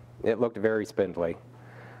very spindly.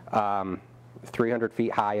 300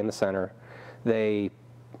 feet high in the center.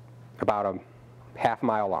 About a half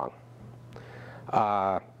mile long.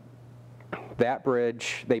 That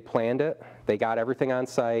bridge, they planned it. They got everything on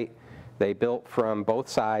site. They built from both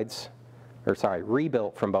sides,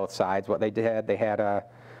 rebuilt from both sides. What they did, they had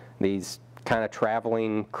these kind of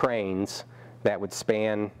traveling cranes that would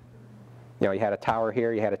span, you had a tower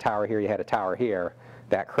here, you had a tower here, you had a tower here.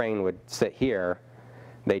 That crane would sit here.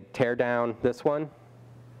 They'd tear down this one, and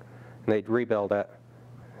they'd rebuild it.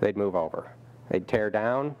 They'd move over. They'd tear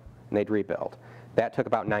down, and they'd rebuild. That took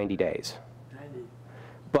about 90 days. 90.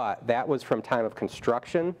 But that was from time of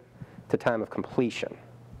construction to time of completion.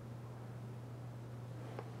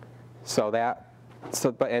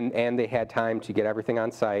 And they had time to get everything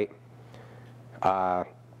on site. And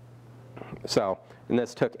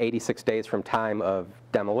this took 86 days from time of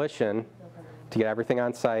demolition to get everything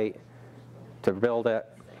on site, to build it,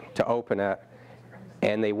 to open it.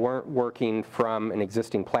 And they weren't working from an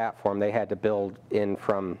existing platform. They had to build in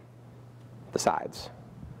from the sides.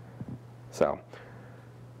 So,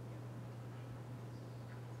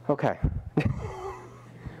 okay.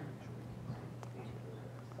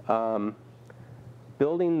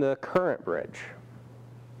 Building the current bridge.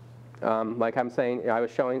 Like I'm saying, I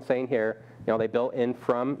was saying here, they built in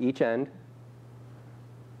from each end.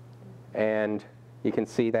 And you can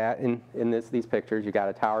see that in these pictures. You got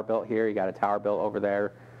a tower built here, you got a tower built over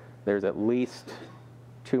there. There's at least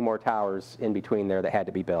 2 more towers in between there that had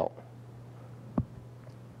to be built.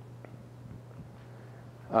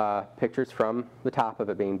 Pictures from the top of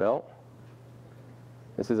it being built.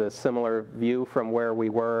 This is a similar view from where we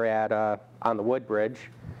were at on the wood bridge.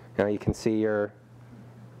 You can see your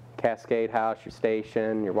Cascade House, your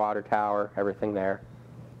station, your water tower, everything there.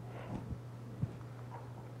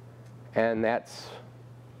 And that's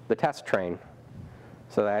the test train.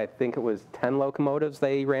 So I think it was 10 locomotives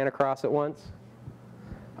they ran across at once.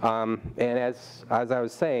 And as I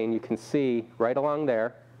was saying, you can see right along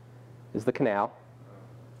there is the canal.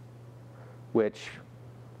 which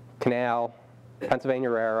Canal, Pennsylvania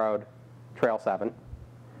Railroad, Trail 7.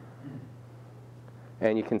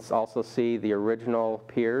 And you can also see the original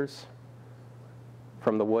piers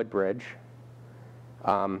from the wood bridge.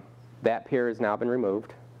 That pier has now been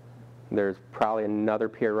removed. There's probably another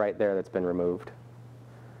pier right there that's been removed.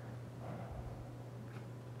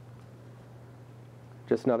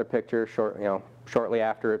 Just another picture, shortly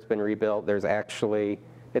after it's been rebuilt. There's actually,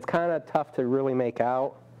 it's kind of tough to really make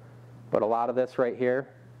out, but a lot of this right here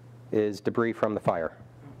is debris from the fire.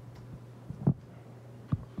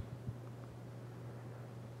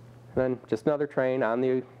 And then just another train on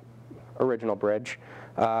the original bridge.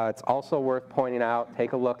 It's also worth pointing out,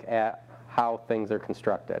 take a look at how things are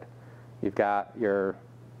constructed. You've got your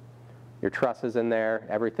trusses in there.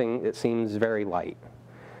 Everything, it seems very light.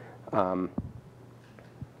 You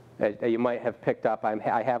might have picked up,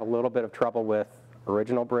 I have a little bit of trouble with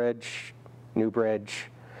original bridge, new bridge,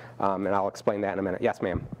 and I'll explain that in a minute. Yes,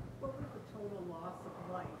 ma'am? What was the total loss of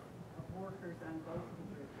life of workers on both of the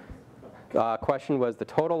bridges? Question was the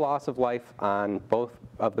total loss of life on both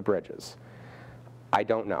of the bridges. I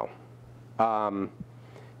don't know.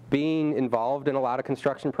 Being involved in a lot of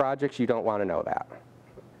construction projects, you don't want to know that.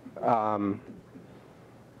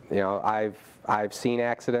 I've seen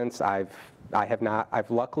accidents. I've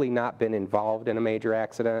luckily not been involved in a major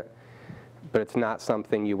accident, but it's not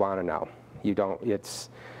something you want to know. You don't.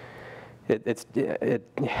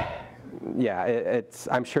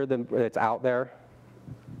 I'm sure it's out there.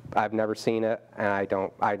 I've never seen it, and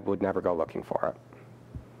I would never go looking for it.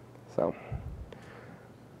 So.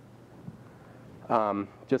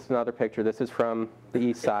 Just another picture. This is from the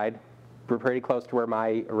east side. We're pretty close to where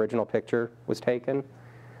my original picture was taken.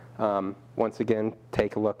 Once again,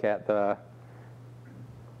 take a look at the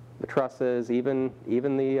trusses, even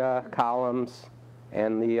the columns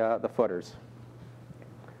and the footers.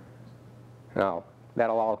 Now,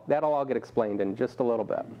 that'll all get explained in just a little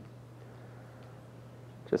bit.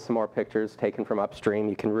 Just some more pictures taken from upstream.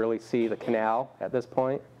 You can really see the canal at this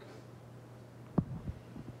point.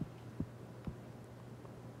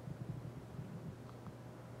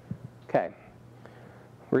 Okay,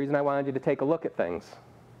 the reason I wanted you to take a look at things.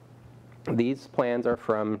 These plans are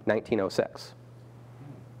from 1906,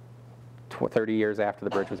 30 years after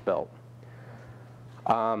the bridge was built.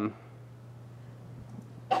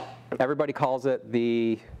 Everybody calls it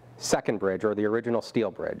the second bridge or the original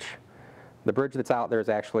steel bridge. The bridge that's out there is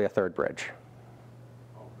actually a third bridge.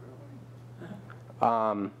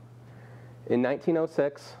 In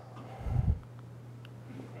 1906,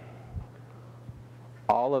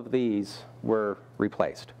 all of these were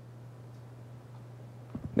replaced.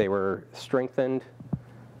 They were strengthened.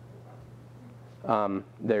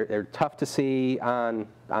 They're tough to see on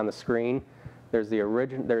the screen. There's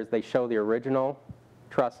the they show the original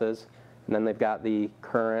trusses, and then they've got the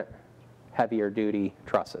current heavier duty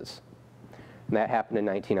trusses. And that happened in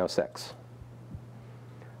 1906.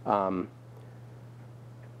 I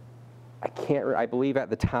believe at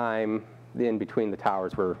the time, in between the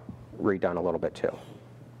towers were redone a little bit too.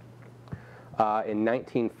 In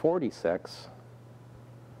 1946,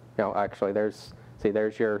 actually there's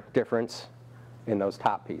your difference in those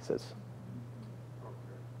top pieces.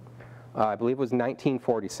 I believe it was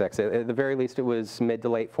 1946. At the very least, it was mid to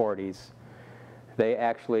late 40s. They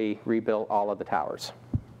actually rebuilt all of the towers.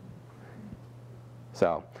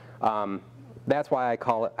 So that's why I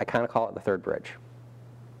kind of call it the third bridge.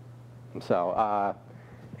 So,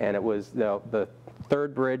 and it was the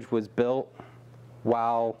third bridge was built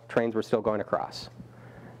while trains were still going across.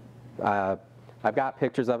 I've got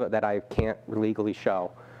pictures of it that I can't legally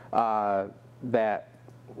show, that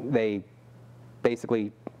they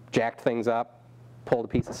basically jacked things up, pulled a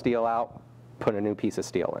piece of steel out, put a new piece of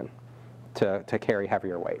steel in to carry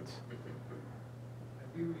heavier weights.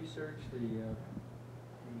 Have you researched the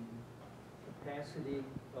capacity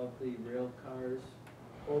of the rail cars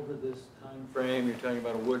over this time frame? You're talking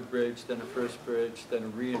about a wood bridge, then a first bridge, then a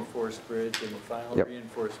reinforced bridge, and the final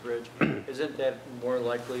reinforced bridge. Isn't that more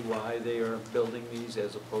likely why they are building these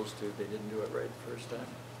as opposed to they didn't do it right the first time?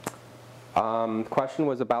 The question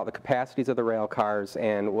was about the capacities of the rail cars,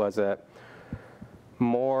 and is it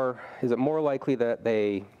more likely that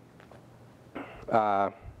they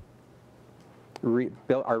are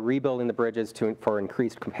rebuilding the bridges for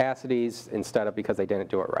increased capacities instead of because they didn't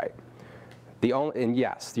do it right? And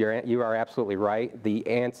yes, you are absolutely right.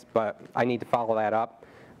 But I need to follow that up.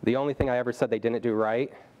 The only thing I ever said they didn't do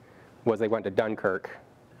right was they went to Dunkirk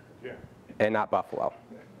and not Buffalo.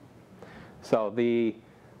 So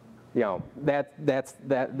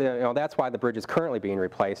that's why the bridge is currently being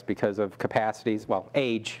replaced, because of capacities, well,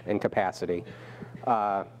 age and capacity.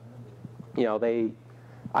 you know,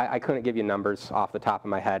 I couldn't give you numbers off the top of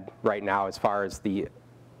my head right now as far as the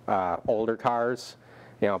older cars,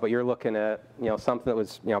 you know, but you're looking at, you know, something that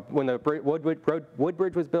was, you know, when the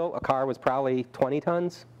Woodbridge was built, a car was probably 20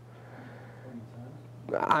 tons.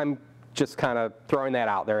 20 tons? I'm just kind of throwing that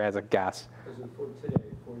out there as a guess. Because for today,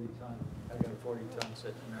 40 ton, I got a 40 ton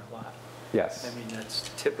sitting in our lot. Yes. I mean, that's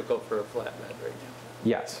typical for a flatbed right now.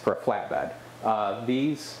 Yes, for a flatbed.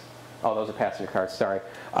 These, oh, those are passenger cars, sorry.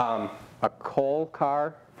 A coal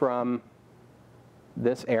car from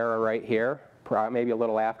this era right here, maybe a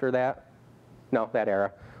little after that, no, that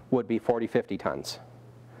era, would be 40, 50 tons.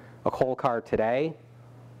 A coal car today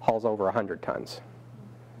hauls over 100 tons.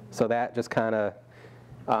 So that just kind of,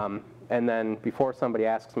 and then before somebody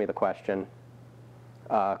asks me the question,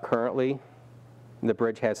 currently the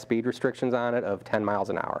bridge has speed restrictions on it of 10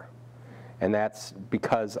 miles an hour. And that's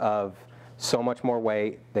because of so much more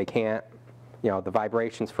weight, they can't, you know, the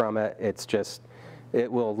vibrations from it, it's just,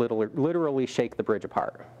 it will literally shake the bridge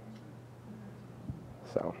apart.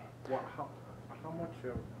 So. Well, how much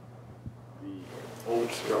of the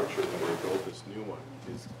old structure when they built this new one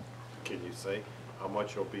is, can you say, how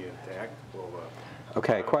much will be intact?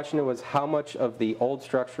 Okay, question was how much of the old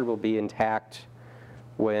structure will be intact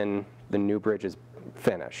when the new bridge is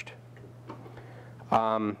finished?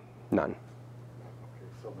 None. Okay,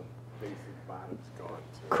 so the basic bottom's gone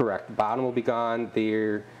too. Correct. The bottom will be gone.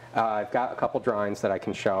 I've got a couple drawings that I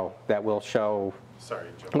can show that will show. Sorry,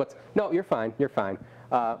 Joe. No, you're fine. You're fine.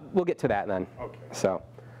 We'll get to that then. Okay. So,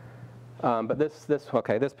 but this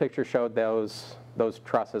picture showed those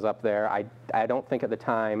trusses up there. I don't think at the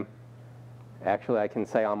time, actually I can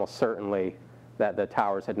say almost certainly that the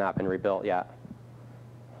towers had not been rebuilt yet.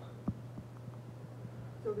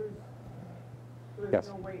 So there's Yes.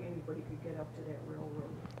 no way anybody could get up to that railroad?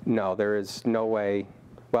 No, there is no way,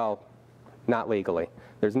 well, not legally.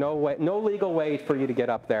 There's no legal way for you to get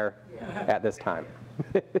up there at this time.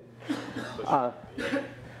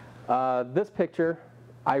 This picture,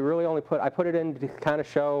 I really only put it in to kind of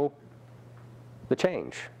show the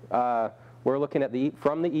change. We're looking at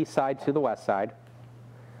from the east side to the west side.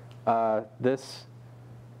 This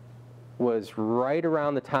was right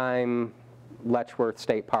around the time Letchworth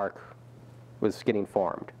State Park was getting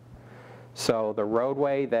formed. So the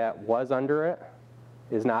roadway that was under it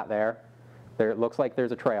is not there. It looks like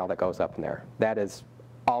there's a trail that goes up in there. That is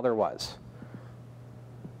all there was.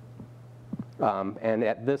 And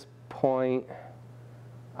at this point,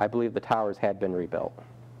 I believe the towers had been rebuilt.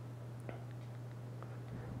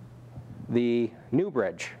 The new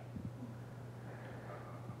bridge.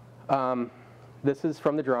 This is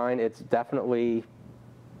from the drawing. It's definitely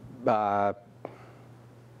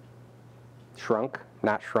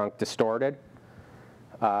distorted.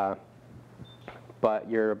 But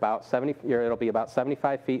it'll be about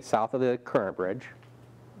 75 feet south of the current bridge.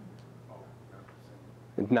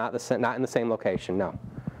 Not in the same location, no.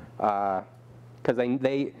 Because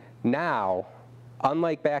they now,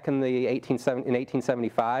 unlike back in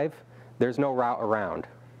 1875, there's no route around.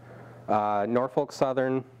 Norfolk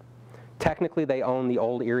Southern, technically they own the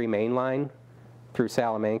old Erie Main Line through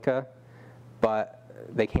Salamanca, but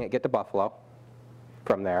they can't get to Buffalo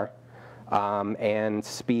from there. And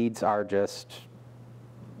speeds are just,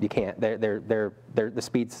 you can't, the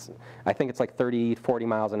speeds, I think it's like 30, 40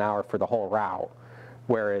 miles an hour for the whole route.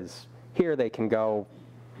 Whereas here they can go,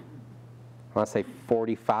 I want to say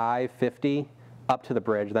 45, 50 up to the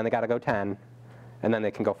bridge, then they got to go 10, and then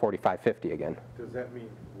they can go 45, 50 again. Does that mean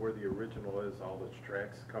where the original is, all those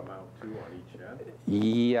tracks come out too on each end?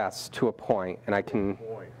 Yes, to a point, and I can,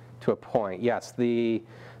 to a point, yes. The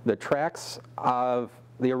tracks of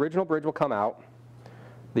the original bridge will come out.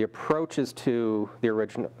 The approaches to the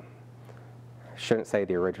original, I shouldn't say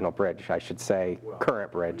the original bridge, I should say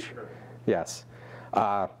current bridge, yes.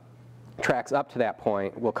 Tracks up to that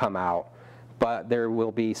point will come out, but there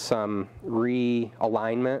will be some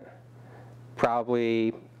realignment,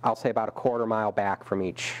 probably I'll say about a quarter mile back from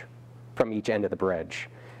each end of the bridge,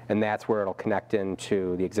 and that's where it'll connect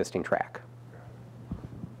into the existing track.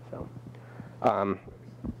 So,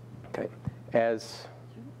 okay, as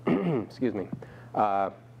excuse me,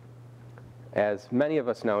 as many of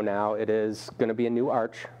us know now, it is going to be a new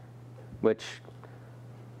arch, which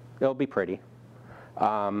it'll be pretty.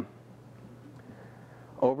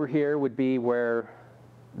 Over here would be where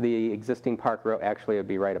the existing Park Road, actually it would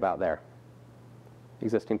be right about there.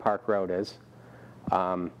 Existing Park Road is.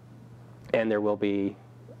 And there will be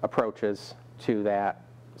approaches to that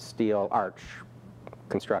steel arch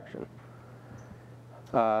construction.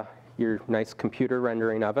 Your nice computer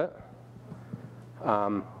rendering of it.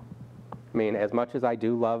 I mean, as much as I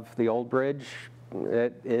do love the old bridge,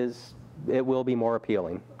 it is it will be more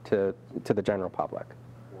appealing to the general public.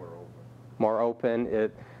 More open.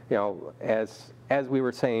 It, you know, as we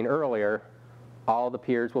were saying earlier, all the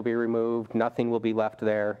piers will be removed. Nothing will be left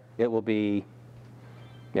there. It will be,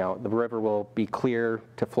 you know, the river will be clear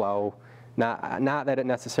to flow. Not that it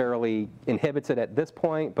necessarily inhibits it at this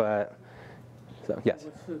point, but so yes.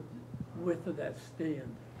 What's the width of that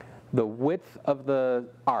stand? The width of the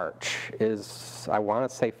arch is, I want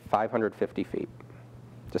to say, 550 feet.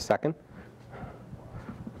 Just a second.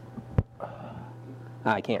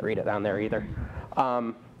 I can't read it on there either.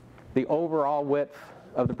 The overall width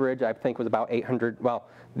of the bridge, I think, was about 800. Well,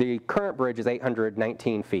 the current bridge is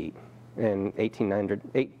 819 feet, and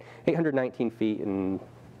 819 feet and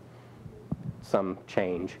some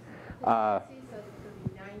change.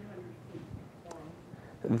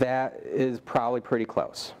 That is probably pretty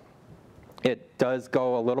close. It does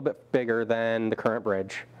go a little bit bigger than the current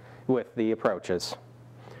bridge with the approaches.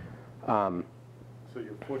 So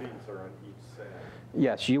your footings are on each side?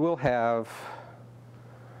 Yes, you'll have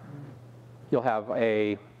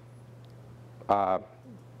a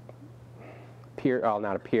pier, well,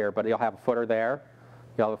 not a pier, but you'll have a footer there.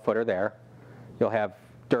 You'll have a footer there. You'll have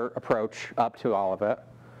dirt approach up to all of it.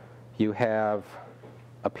 You have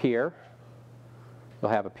a pier.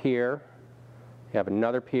 You'll have a pier. You have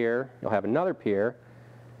another pier. You'll have another pier.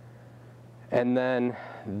 And then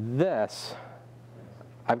this,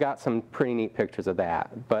 I've got some pretty neat pictures of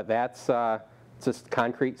that, but that's just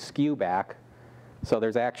concrete skew back. So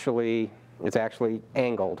there's actually, it's actually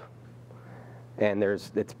angled, and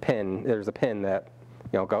there's a pin that,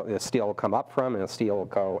 you know, the steel will come up from and the steel will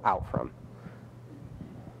go out from.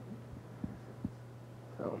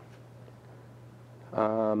 So,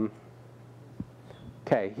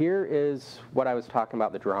 okay, here is what I was talking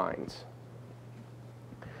about, the drawings.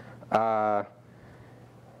 Let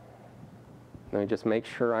me just make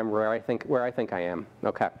sure I'm where I think I am.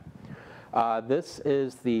 Okay. This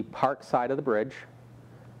is the park side of the bridge.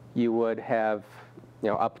 You would have, you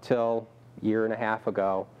know, up till a year and a half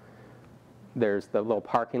ago, there's the little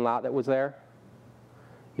parking lot that was there.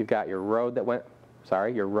 You've got your road that went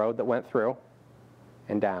through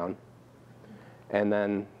and down. And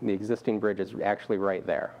then the existing bridge is actually right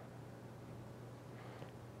there.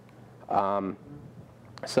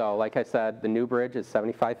 So like I said, the new bridge is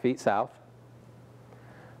 75 feet south.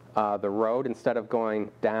 The road, instead of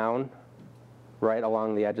going down right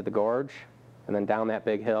along the edge of the gorge and then down that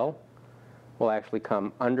big hill, will actually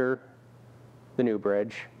come under the new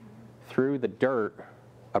bridge, through the dirt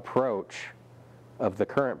approach of the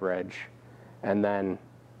current bridge, and then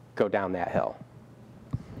go down that hill.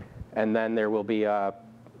 And then there will be a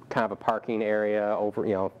kind of a parking area over,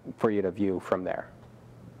 you know, for you to view from there.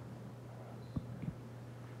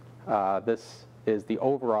 This is the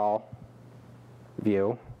overall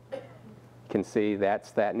view. You can see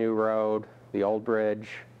that's that new road, the old bridge,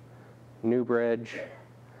 new bridge,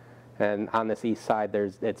 and on this east side,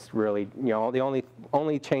 it's really, you know, the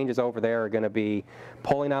only changes over there are going to be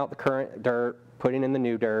pulling out the current dirt, putting in the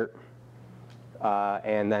new dirt,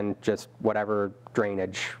 and then just whatever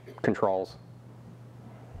drainage controls.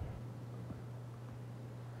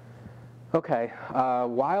 Okay, a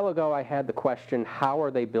while ago I had the question, how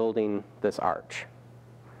are they building this arch?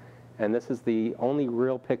 And this is the only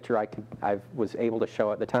real picture I was able to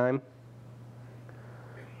show at the time.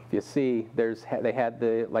 If you see, they had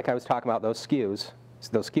the, like I was talking about, those skews,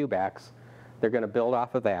 those skew backs. They're going to build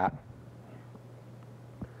off of that.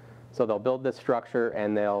 So they'll build this structure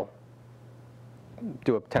and they'll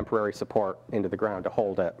do a temporary support into the ground to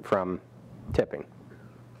hold it from tipping.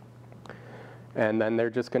 And then they're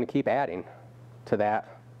just going to keep adding to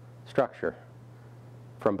that structure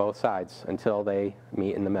from both sides until they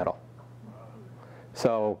meet in the middle.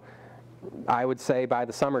 So I would say by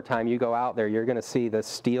the summertime you go out there, you're going to see this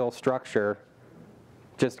steel structure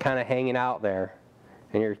just kind of hanging out there.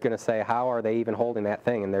 And you're going to say, how are they even holding that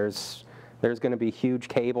thing? And there's going to be huge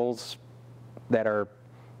cables that are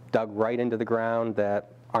dug right into the ground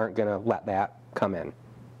that aren't going to let that come in,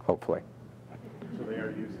 hopefully. So they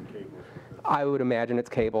are using cables? I would imagine it's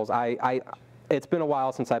cables. It's been a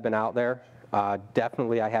while since I've been out there.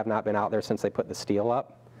 Definitely I have not been out there since they put the steel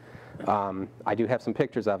up. I do have some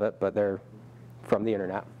pictures of it, but they're from the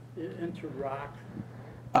internet. Into rock?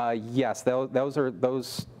 Yes, they'd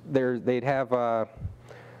have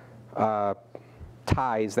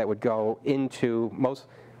ties that would go into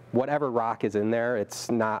whatever rock is in there. It's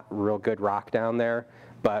not real good rock down there,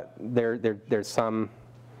 but there's some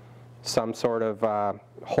sort of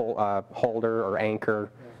holder or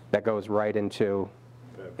anchor that goes right into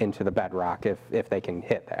the bedrock if they can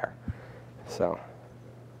hit there. So.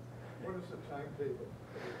 What is the timetable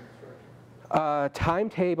for the construction?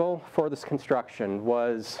 Timetable for this construction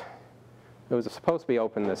was, it was supposed to be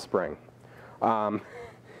open this spring.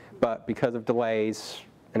 But because of delays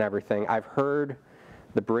and everything, I've heard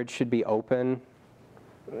the bridge should be open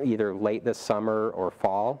either late this summer or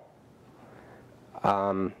fall.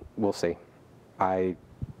 We'll see. I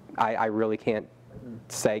really can't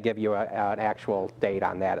give you an actual date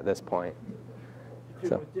on that at this point. If you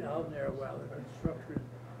go down there while the construction,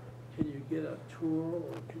 can you get a tour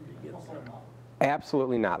or can you get some?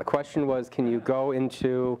 Absolutely not. The question was, can you go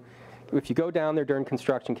into, if you go down there during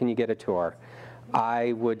construction, can you get a tour?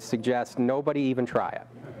 I would suggest nobody even try it.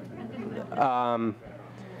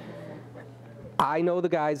 I know the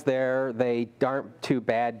guys there. They aren't too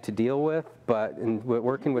bad to deal with, but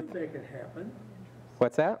working with... You could make it happen.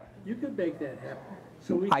 What's that? You could make that happen.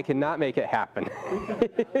 So I cannot make it happen.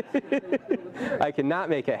 I cannot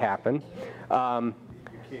make it happen. You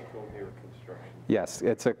can't go near construction. Yes,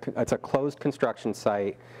 it's a closed construction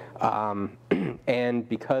site, and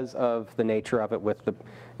because of the nature of it with the,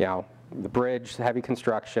 the bridge, heavy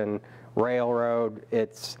construction, railroad,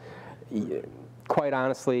 it's quite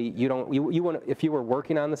honestly, you want, if you were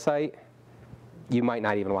working on the site, you might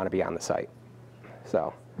not even want to be on the site.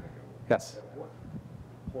 So, yes. At what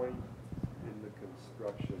point in the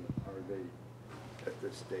construction are they at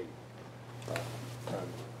this date?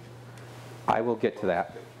 I will get to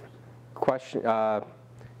that.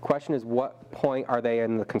 Question is, what point are they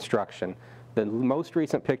in the construction? The most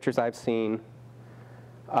recent pictures I've seen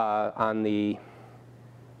on the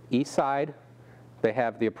east side, they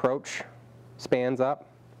have the approach spans up,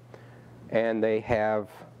 and they have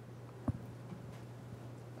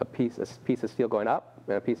a piece of steel going up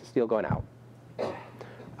and a piece of steel going out.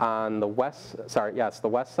 On the west, the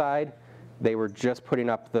west side, they were just putting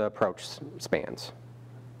up the approach spans.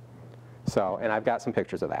 So, and I've got some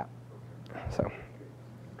pictures of that. So,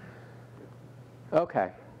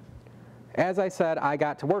 okay. As I said, I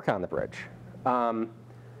got to work on the bridge.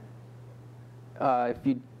 If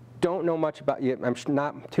you don't know much about,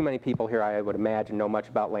 not too many people here, I would imagine, know much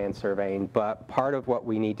about land surveying, but part of what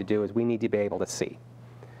we need to do is we need to be able to see.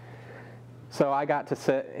 So I got to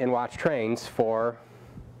sit and watch trains for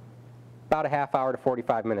about a half hour to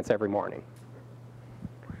 45 minutes every morning,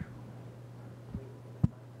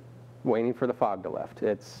 waiting for the fog to lift.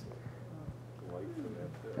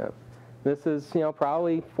 This is,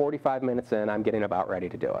 probably 45 minutes in, I'm getting about ready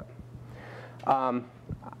to do it.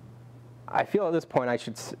 I feel at this point I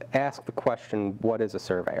should ask the question, what is a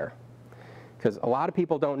surveyor? Because a lot of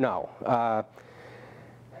people don't know.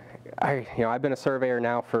 I've been a surveyor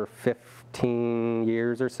now for 15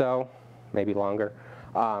 years or so, maybe longer.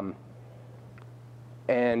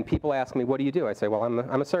 And people ask me, what do you do? I say, well,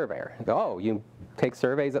 I'm a surveyor. They go, oh, you take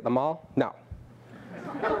surveys at the mall? No.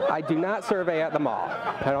 I do not survey at the mall.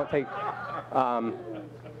 I don't take,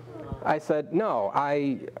 I said, no,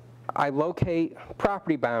 I locate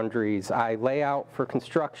property boundaries, I lay out for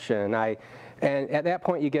construction, and at that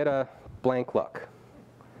point you get a blank look.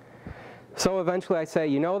 So eventually I say,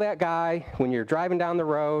 you know that guy, when you're driving down the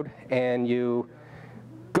road and you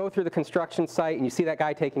go through the construction site and you see that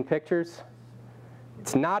guy taking pictures?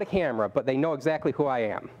 It's not a camera, but they know exactly who I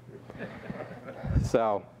am.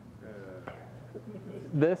 So,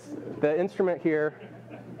 the instrument here,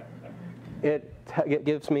 it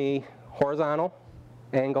gives me horizontal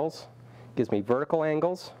angles, gives me vertical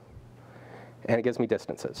angles, and it gives me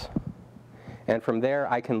distances. And from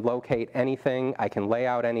there, I can locate anything, I can lay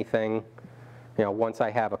out anything, once I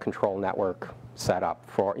have a control network set up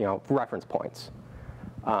for, reference points.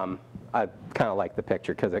 I kind of like the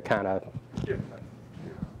picture because it kind of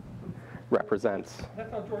represents.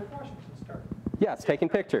 That's how George Washington started. Yes, taking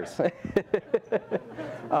pictures.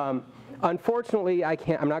 Unfortunately,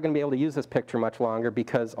 I'm not going to be able to use this picture much longer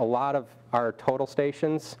because a lot of our total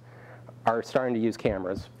stations are starting to use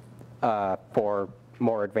cameras for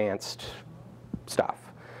more advanced stuff.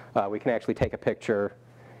 We can actually take a picture.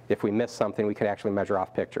 If we miss something, we could actually measure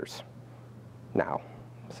off pictures now.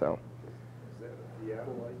 So Is that a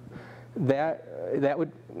theodolite? that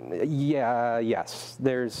would, yes.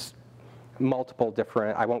 There's multiple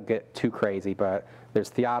different, I won't get too crazy, but there's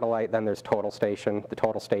theodolite, then there's total station. The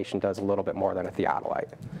total station does a little bit more than a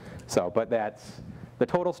theodolite. So, but the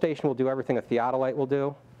total station will do everything a theodolite will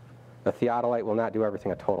do. The theodolite will not do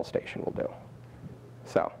everything a total station will do.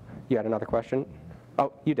 So, you had another question?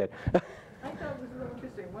 Oh, you did. I thought it was real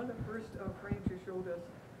interesting. One of the first frames you showed us,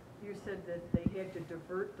 you said that they had to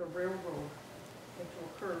divert the railroad into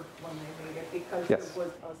a curve when they made it because Yes. there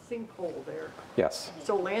was a sinkhole there. Yes.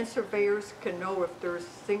 So land surveyors can know if there's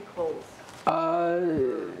sinkholes.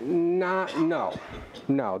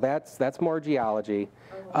 No, that's more geology.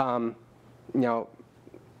 you know,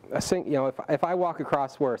 if I walk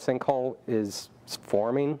across where a sinkhole is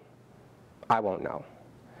forming, I won't know.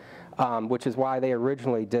 Which is why they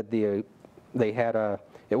originally did it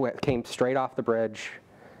came straight off the bridge,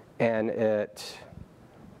 and it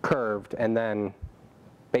curved, and then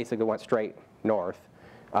basically went straight north,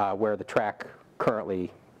 where the track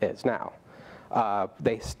currently is now.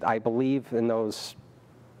 I believe in those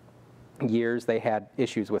years they had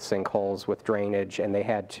issues with sinkholes, with drainage, and they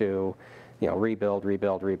had to, rebuild,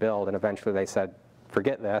 and eventually they said,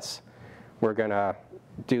 forget this, we're gonna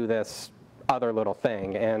do this other little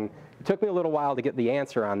thing. And it took me a little while to get the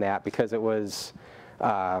answer on that, because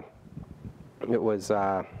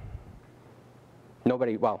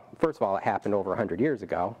nobody, well, first of all, it happened over 100 years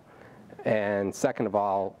ago, and second of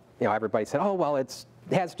all, everybody said, oh, well, it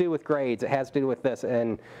has to do with grades, it has to do with this,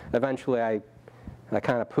 and eventually I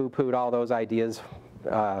kind of poo-pooed all those ideas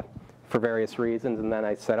for various reasons, and then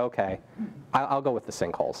I said, okay, I'll go with the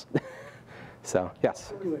sinkholes. So,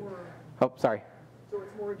 yes. Oh, sorry. So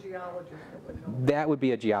it's more geologists that would know. That would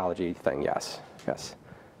be a geology thing, yes, yes.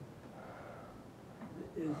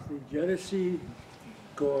 Is the Genesee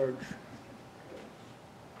Gorge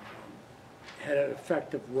had an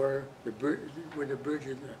effect of where the bridge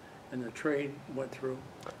and the train went through?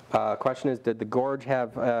 Question is, did the gorge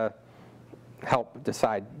have help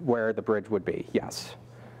decide where the bridge would be? Yes.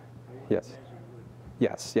 Yes.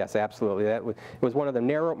 Yes, absolutely. It was one of the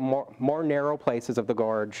more narrow places of the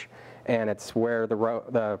gorge, and it's where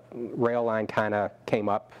the rail line kind of came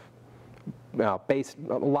up. A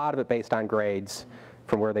lot of it based on grades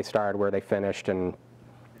from where they started, where they finished, and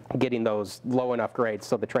getting those low enough grades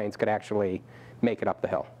so the trains could actually make it up the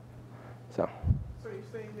hill. So you're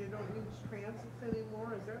saying they don't use transits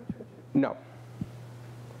anymore? Is that true? No.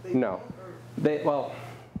 They No. Well,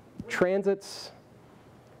 transits.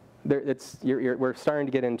 We're starting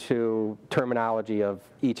to get into terminology of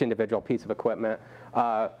each individual piece of equipment.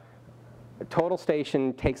 A total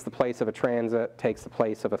station takes the place of a transit, takes the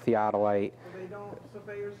place of a theodolite. So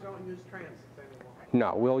surveyors don't use transits anymore?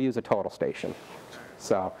 No, we'll use a total station.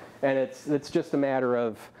 So, and it's just a matter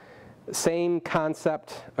of same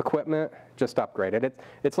concept equipment, just upgraded.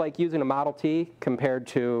 It's like using a Model T compared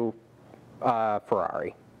to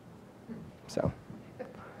Ferrari. So.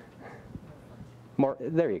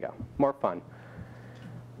 There you go, more fun.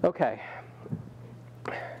 Okay,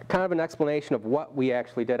 kind of an explanation of what we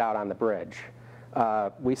actually did out on the bridge.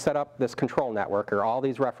 We set up this control network, or all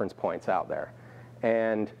these reference points out there,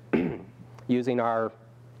 and using our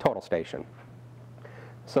total station.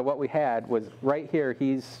 So what we had was right here,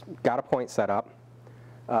 he's got a point set up.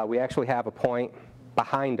 We actually have a point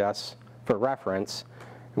behind us for reference,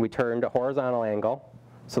 and we turned a horizontal angle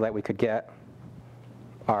so that we could get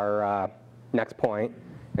our next point,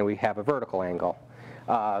 and we have a vertical angle.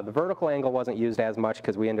 The vertical angle wasn't used as much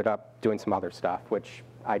because we ended up doing some other stuff, which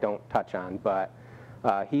I don't touch on, but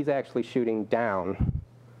he's actually shooting down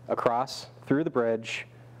across, through the bridge,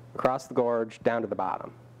 across the gorge, down to the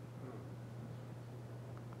bottom.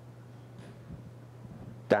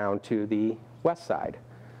 Down to the west side.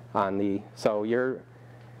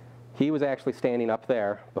 He was actually standing up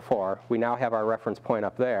there before. We now have our reference point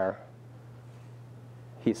up there.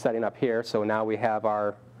 He's setting up here, so now we have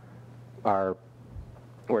we're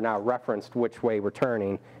now referenced which way we're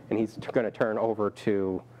turning, and he's going to turn over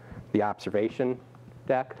to the observation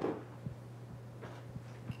deck,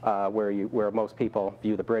 where most people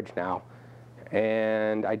view the bridge now.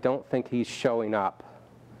 And I don't think he's showing up,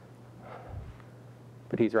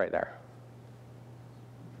 but he's right there.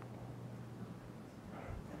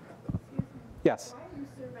 Yes? Why are you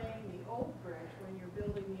surveying the old bridge when you're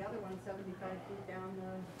building the other one 75 feet down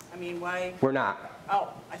the... I mean, why? We're not.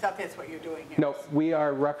 Oh, I thought that's what you're doing here. No, we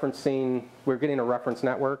are referencing, we're getting a reference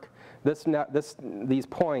network. These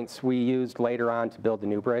points we used later on to build the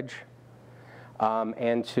new bridge.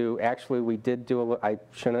 And to actually, we did do I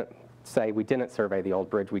shouldn't say we didn't survey the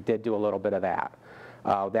old bridge, we did do a little bit of that.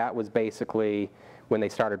 That was basically when they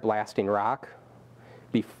started blasting rock.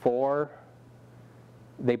 Before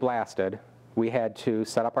they blasted, we had to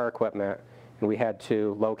set up our equipment, and we had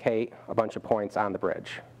to locate a bunch of points on the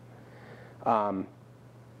bridge.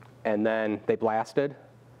 And then they blasted,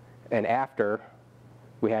 and after,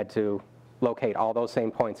 we had to locate all those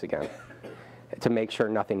same points again to make sure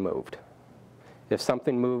nothing moved. If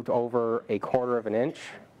something moved over a 1/4 of an inch,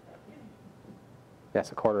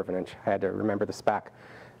 yes, a 1/4 of an inch, I had to remember the spec,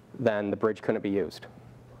 then the bridge couldn't be used.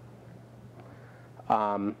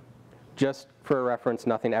 Just for a reference,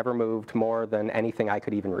 nothing ever moved more than anything I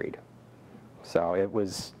could even read. So it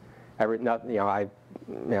was,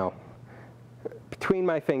 between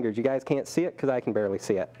my fingers. You guys can't see it because I can barely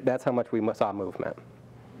see it. That's how much we saw movement.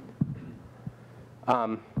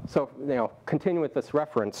 So, continue with this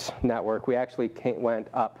reference network, we actually went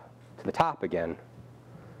up to the top again.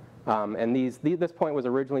 And this point was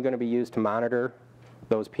originally going to be used to monitor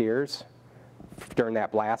those piers during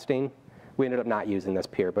that blasting. We ended up not using this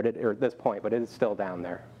pier, or this point, but it is still down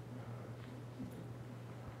there.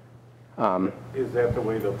 Is that the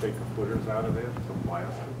way they'll take the footers out of it, to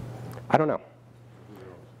blast it? I don't know.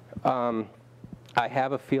 I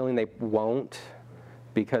have a feeling they won't,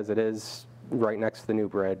 because it is right next to the new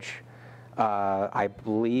bridge. I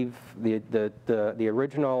believe the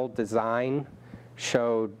original design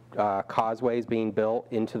showed causeways being built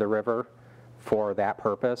into the river for that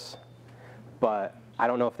purpose, but I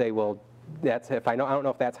don't know if they will. I don't know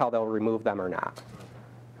if that's how they'll remove them or not.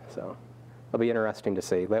 So it'll be interesting to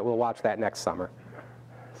see. We'll watch that next summer.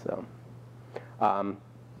 So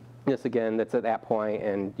this again, that's at that point,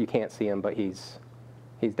 and you can't see him, but he's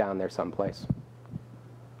down there someplace.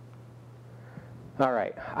 All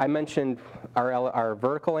right, I mentioned our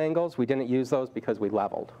vertical angles. We didn't use those because we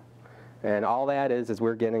leveled. And all that is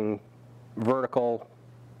we're getting vertical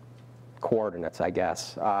coordinates, I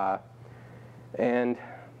guess. And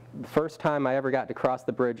the first time I ever got to cross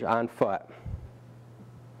the bridge on foot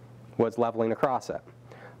was leveling across it.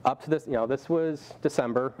 Up to this, this was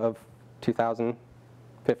December of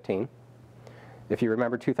 2015. If you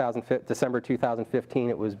remember December 2015,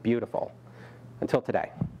 it was beautiful until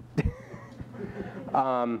today.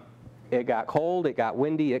 It got cold, it got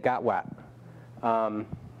windy, it got wet.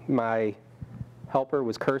 My helper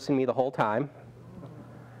was cursing me the whole time.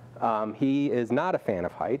 He is not a fan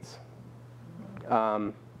of heights.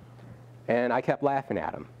 And I kept laughing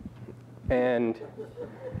at him. And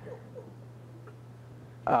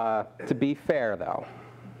to be fair, though,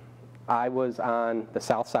 I was on the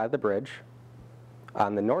south side of the bridge.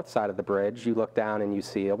 On the north side of the bridge, you look down and you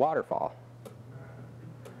see a waterfall.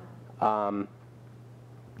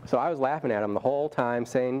 So I was laughing at him the whole time,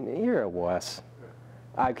 saying, "You're a wuss."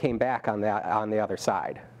 I came back on the other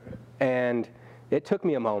side, and it took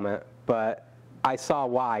me a moment, but I saw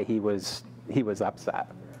why he was upset.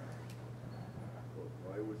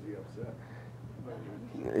 Why was he upset?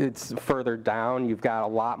 It's further down. You've got a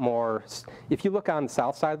lot more. If you look on the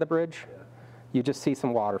south side of the bridge, you just see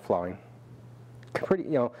some water flowing.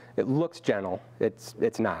 Pretty, it looks gentle.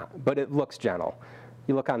 It's not, but it looks gentle.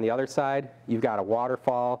 You look on the other side, you've got a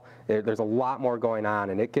waterfall. There's a lot more going on,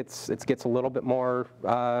 and it gets a little bit more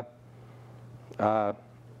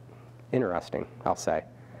interesting, I'll say.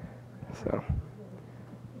 So,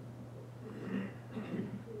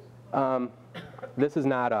 this is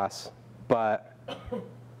not us, but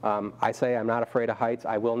I say I'm not afraid of heights.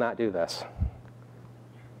 I will not do this.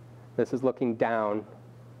 This is looking down,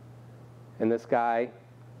 and this guy,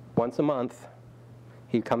 once a month,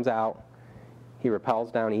 he comes out. He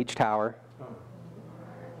rappels down each tower.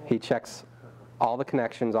 He checks all the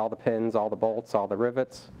connections, all the pins, all the bolts, all the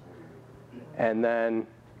rivets. And then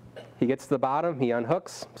he gets to the bottom, he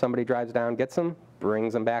unhooks, somebody drives down, gets him,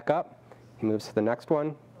 brings him back up. He moves to the next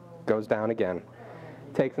one, goes down again.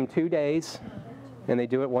 Takes them 2 days, and they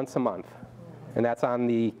do it once a month. And that's on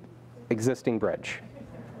the existing bridge.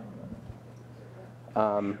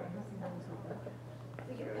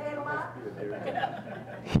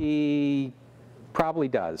 He probably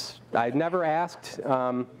does. I've never asked.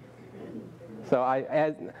 So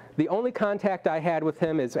the only contact I had with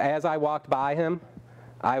him is as I walked by him,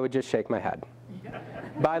 I would just shake my head.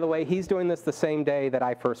 By the way, he's doing this the same day that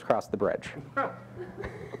I first crossed the bridge.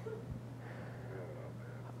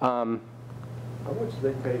 How much do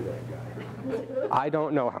they pay that guy? I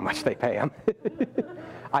don't know how much they pay him.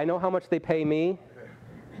 I know how much they pay me,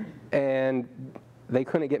 and they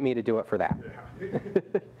couldn't get me to do it for that.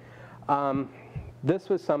 This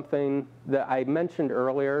was something that I mentioned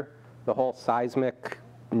earlier, the whole seismic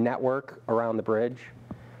network around the bridge.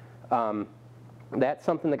 That's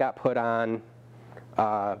something that got put on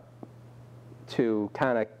to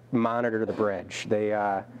kind of monitor the bridge. They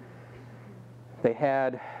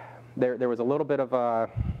had, there was a little bit of a,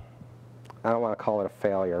 I don't want to call it a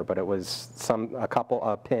failure, but it was a couple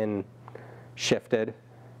of pin shifted,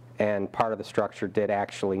 and part of the structure did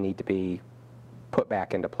actually need to be put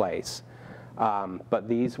back into place. But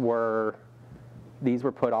these were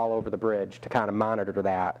put all over the bridge to kind of monitor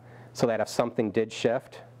that, so that if something did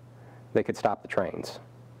shift, they could stop the trains.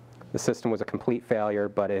 The system was a complete failure,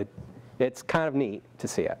 but it's kind of neat to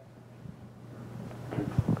see it.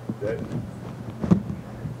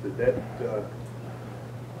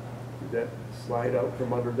 Did that slide out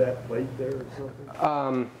from under that plate there or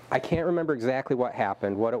something? I can't remember exactly what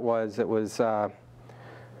happened. What it was there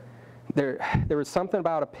was something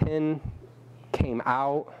about a pin came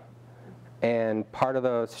out, and part of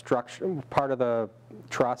the structure, part of the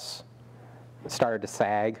truss started to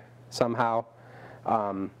sag somehow.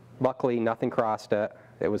 Luckily, nothing crossed it.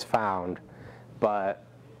 It was found, but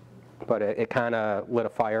it kind of lit a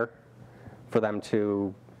fire for them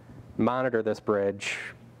to monitor this bridge,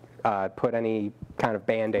 put any kind of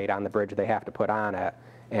Band-Aid on the bridge they have to put on it,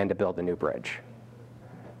 and to build a new bridge.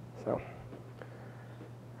 So,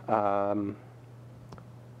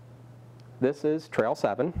 this is Trail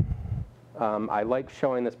 7. I like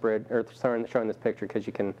showing this bridge, or showing this picture, because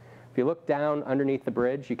you can, if you look down underneath the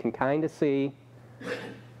bridge, you can kind of see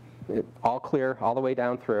it all clear all the way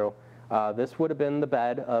down through. This would have been the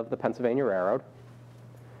bed of the Pennsylvania Railroad,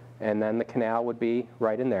 and then the canal would be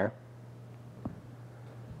right in there.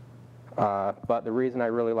 But the reason I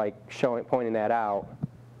really like pointing that out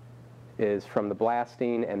is from the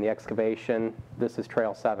blasting and the excavation. This is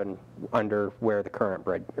Trail 7 under where the current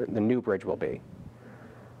bridge, the new bridge, will be.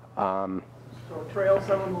 So Trail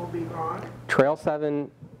 7 will be gone? Trail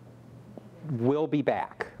 7 will be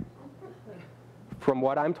back. From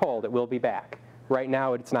what I'm told, it will be back. Right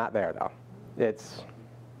now, it's not there, though. It's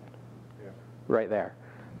right there.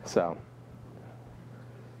 So,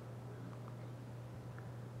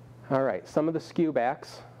 all right, some of the skew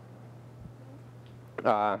backs.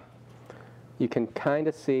 You can kind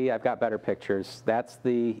of see, I've got better pictures. That's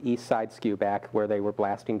the east side skew back where they were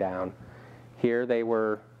blasting down. Here they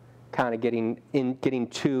were kind of getting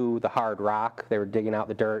to the hard rock. They were digging out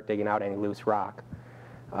the dirt, digging out any loose rock.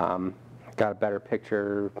 Got a better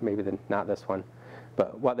picture, maybe not this one.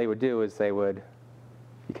 But what they would do is they would,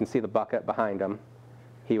 you can see the bucket behind him.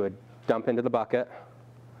 He would dump into the bucket.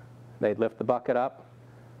 They'd lift the bucket up,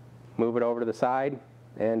 move it over to the side,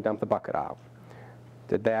 and dump the bucket out.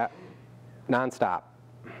 Did that nonstop.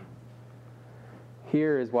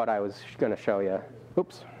 Here is what I was going to show you.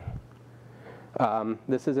 Oops.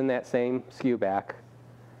 This is in that same skew back.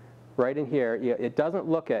 Right in here, it doesn't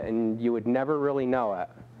look it, and you would never really know it.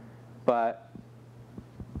 But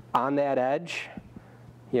on that edge,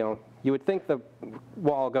 you would think the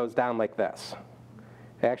wall goes down like this.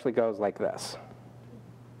 It actually goes like this.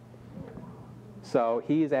 So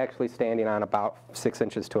he's actually standing on about 6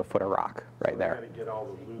 inches to a foot of rock right there. Got to get all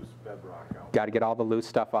the loose bedrock out. Got to get all the loose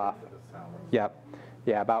stuff off. Yep.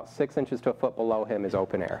 Yeah, about 6 inches to a foot below him is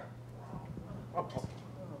open air.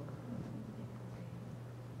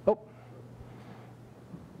 Oh.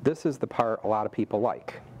 This is the part a lot of people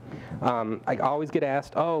like. I always get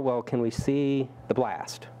asked, oh, well, can we see the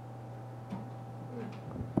blast?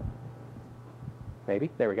 Maybe.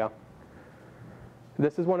 There we go.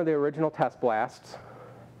 This is one of the original test blasts.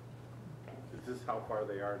 Is this how far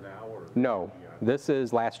they are now? Or no. This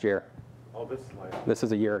is last year. Oh, this is last year. This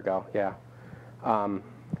is a year ago, yeah.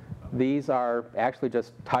 These are actually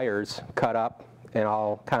just tires cut up and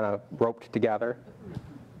all kind of roped together.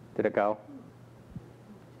 Did it go?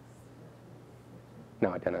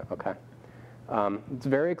 No, it didn't. Okay. It's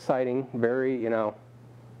very exciting. Very,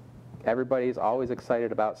 everybody's always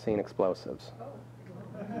excited about seeing explosives.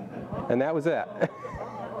 And that was it.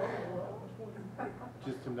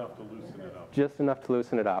 Just enough to loosen it up. Just enough to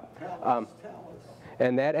loosen it up.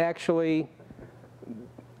 And that actually,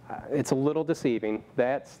 it's a little deceiving.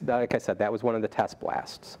 That's, like I said, that was one of the test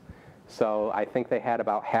blasts. So I think they had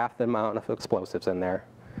about half the amount of explosives in there.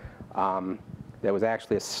 There was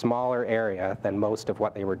actually a smaller area than most of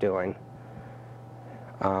what they were doing.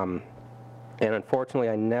 And unfortunately,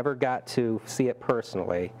 I never got to see it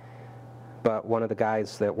personally, but one of the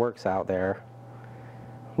guys that works out there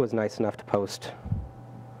was nice enough to post.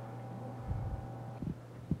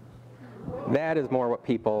 That is more what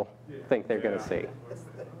people think they're going to see.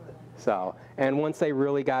 So, and once they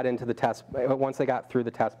really got into the test, once they got through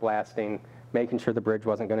the test blasting, making sure the bridge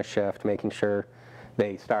wasn't going to shift, making sure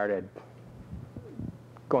they started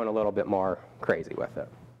going a little bit more crazy with it.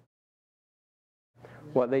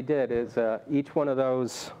 What they did is each one of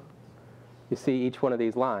those, you see each one of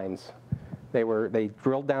these lines, they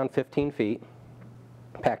drilled down 15 feet,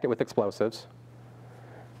 packed it with explosives,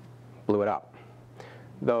 blew it up.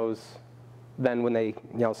 Those, then when they,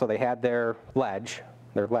 so they had their ledge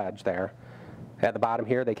there. At the bottom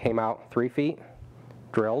here, they came out 3 feet,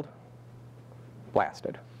 drilled,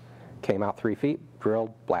 blasted. Came out 3 feet,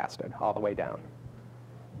 drilled, blasted, all the way down.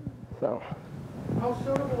 So. How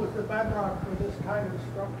suitable is the bedrock for this kind of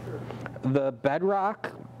structure? The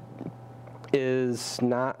bedrock is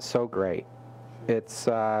not so great. It's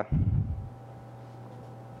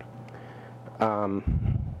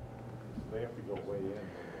they have to go way in.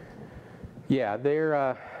 Yeah,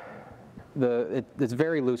 they're it's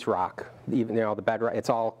very loose rock. Even the bedrock, it's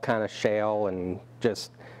all kind of shale and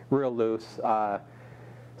just real loose.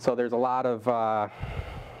 So there's a lot of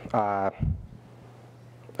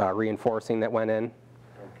reinforcing that went in.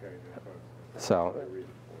 Okay. So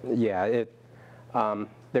yeah,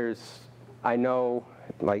 I know,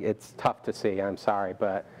 like, it's tough to see. I'm sorry,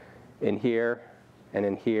 but in here and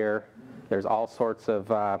in here, there's all sorts of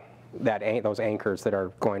those anchors that are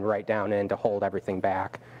going right down in to hold everything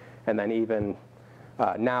back. And then even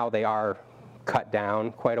now they are cut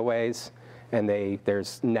down quite a ways, and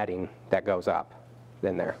there's netting that goes up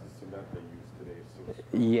in there. The cement they use today is so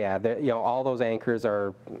Yeah, all those anchors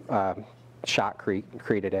are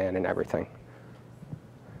shotcreted in and everything.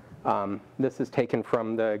 This is taken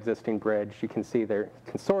from the existing bridge. You can see they're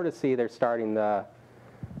starting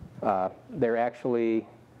they're actually,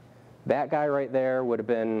 that guy right there would have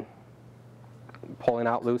been pulling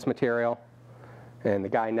out loose material, and the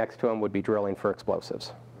guy next to him would be drilling for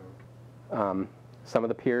explosives. Some of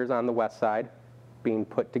the piers on the west side being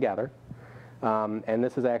put together, and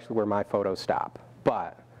this is actually where my photos stop,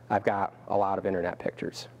 but I've got a lot of internet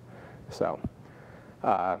pictures. So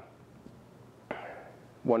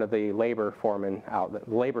one of the labor foremen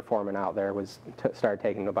out there started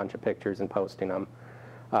taking a bunch of pictures and posting them.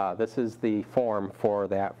 This is the form for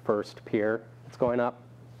that first pier that's going up.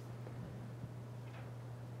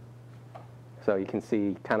 So you can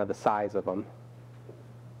see kind of the size of them.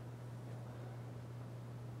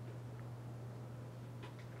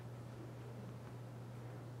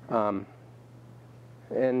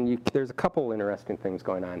 There's a couple interesting things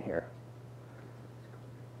going on here.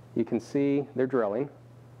 You can see they're drilling,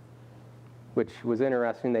 which was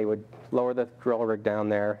interesting. They would lower the drill rig down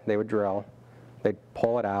there, they would drill, they'd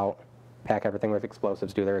pull it out, pack everything with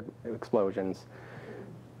explosives, do their explosions,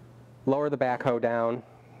 lower the backhoe down,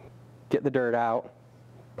 get the dirt out,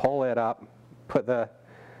 pull it up, put the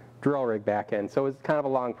drill rig back in. So it was kind of a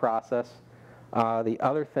long process. The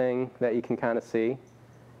other thing that you can kind of see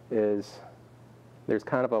is there's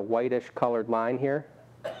kind of a whitish colored line here.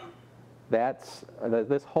 That's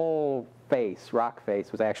this whole face, rock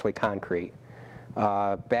face, was actually concrete.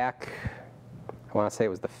 Back, I want to say it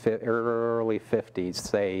was the early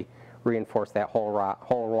 50s, they reinforced that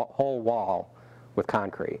whole wall with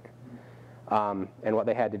concrete. And what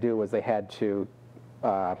they had to do was they had to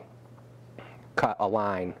cut a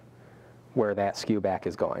line where that skew back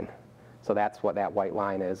is going. So that's what that white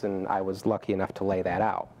line is, and I was lucky enough to lay that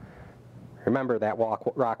out. Remember, that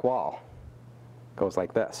rock wall goes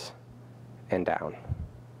like this and down.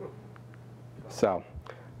 So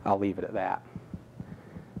I'll leave it at that.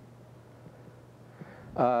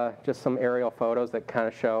 Just some aerial photos that kind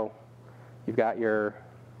of show you've got your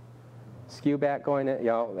skew back going in.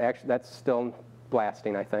 Actually, that's still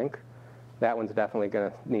blasting, I think. That one's definitely going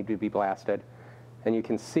to need to be blasted. And you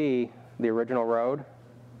can see the original road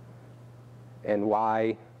and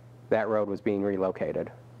why that road was being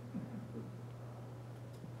relocated.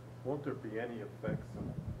 Won't there be any effects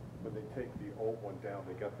when they take the old one down,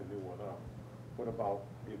 they got the new one up? What about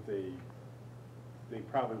if they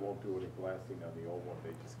probably won't do any blasting on the old one,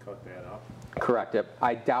 they just cut that up? Correct. Yep.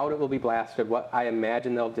 I doubt it will be blasted. What I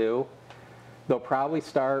imagine they'll do, they'll probably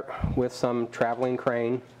start with some traveling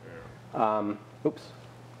crane. Oops.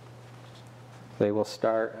 They will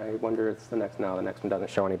start, I wonder if it's the next, no, the next one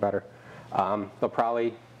doesn't show any better. They'll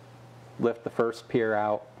probably lift the first pier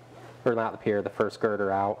out, or not the pier, the first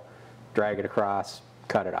girder out, drag it across,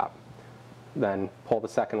 cut it up. Then pull the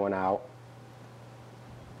second one out,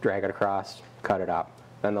 drag it across, cut it up.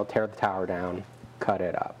 Then they'll tear the tower down, cut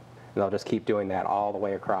it up. And they'll just keep doing that all the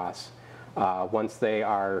way across. Once they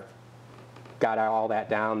got all that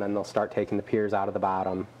down, then they'll start taking the piers out of the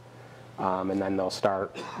bottom, and then they'll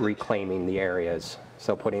start reclaiming the areas.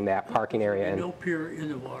 So putting that parking area in. No pier in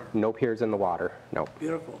the water. No piers in the water, no.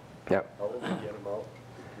 Beautiful. Yep. How will they get them out?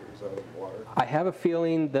 The piers out of the water? I have a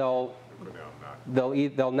feeling they'll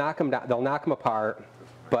knock them down, they'll knock them apart,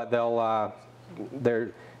 but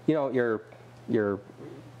your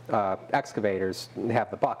excavators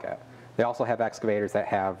have the bucket. They also have excavators that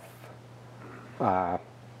have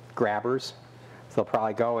grabbers. So they'll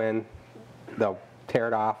probably go in, they'll tear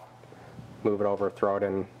it off, move it over, throw it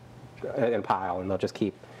in a pile, and they'll just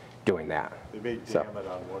keep doing that. They may dam it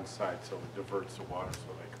on one side so it diverts the water so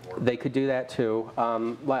they can work. They could do that too.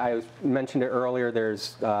 Like I mentioned it earlier, there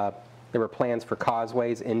were plans for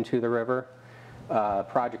causeways into the river.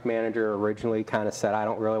 Project manager originally kind of said, I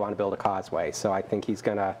don't really want to build a causeway, so I think he's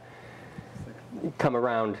going to come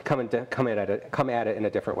at it in a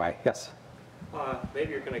different way. Yes?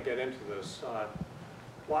 Maybe you're going to get into this.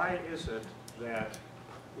 why is it that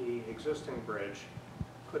the existing bridge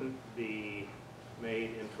couldn't be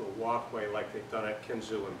made into a walkway like they've done at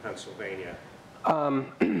Kinzua in Pennsylvania?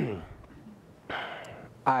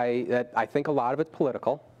 I think a lot of it's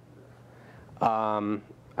political. I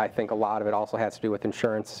think a lot of it also has to do with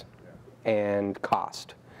insurance and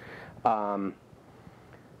cost. I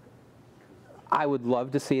would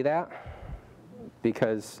love to see that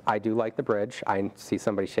because I do like the bridge. I see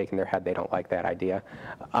somebody shaking their head, they don't like that idea.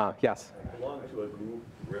 Yes? I belong to a group,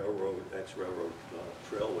 railroad, ex-railroad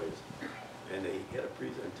trailways, and they had a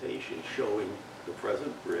presentation showing the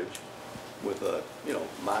present bridge with a,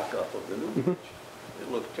 mock-up of the new bridge.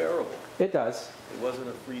 It looked terrible. It does. It wasn't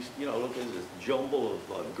a free, look at this jumble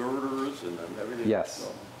of girders and everything. Yes,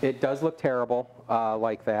 it does look terrible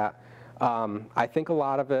like that. I think a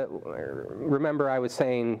lot of it, remember I was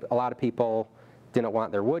saying a lot of people didn't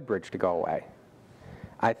want their wood bridge to go away.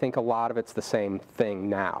 I think a lot of it's the same thing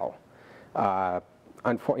now. One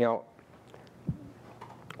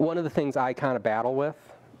of the things I kind of battle with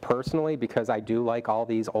personally, because I do like all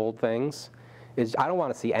these old things, is I don't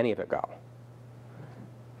want to see any of it go.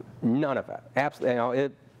 None of it. Absolutely,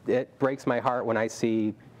 it breaks my heart when I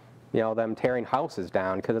see, them tearing houses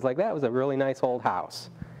down, because it's like, that was a really nice old house.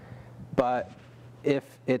 But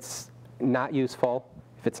if it's not useful,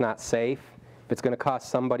 if it's not safe, if it's going to cost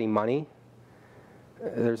somebody money,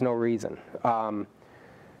 there's no reason.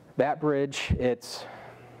 That bridge, it's,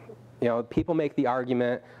 people make the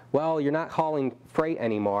argument, well, you're not hauling freight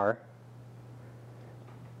anymore,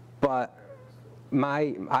 but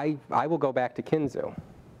I will go back to Kinzua.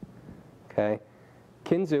 Okay,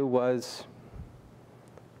 Kinzua was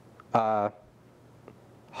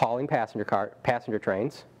hauling passenger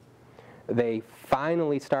trains. They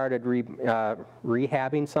finally started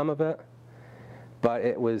rehabbing some of it, but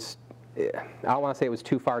it was, I don't want to say it was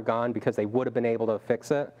too far gone because they would have been able to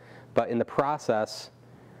fix it, but in the process,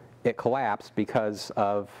 it collapsed because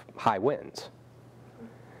of high winds.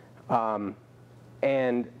 And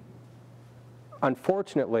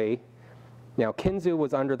unfortunately, Kinzua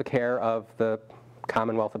was under the care of the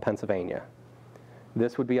Commonwealth of Pennsylvania.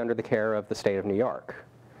 This would be under the care of the state of New York.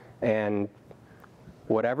 And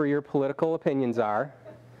whatever your political opinions are,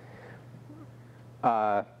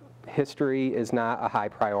 history is not a high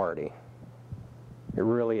priority. It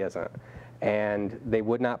really isn't. And they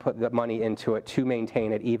would not put the money into it to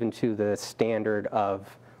maintain it, even to the standard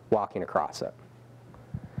of walking across it.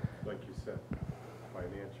 Like you said,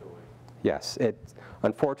 financially. Yes,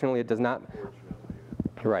 unfortunately it does not.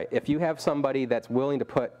 Right. If you have somebody that's willing to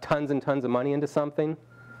put tons and tons of money into something,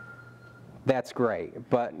 that's great.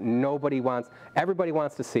 But everybody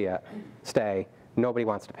wants to see it stay. Nobody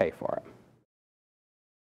wants to pay for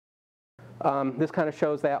it. This kind of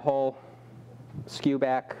shows that whole skew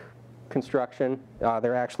back construction.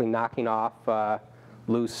 They're actually knocking off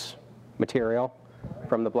loose material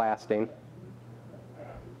from the blasting.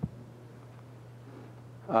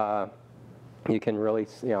 You can really,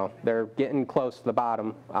 they're getting close to the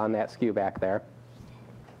bottom on that skew back there.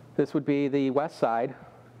 This would be the west side.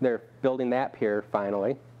 They're building that pier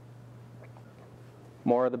finally.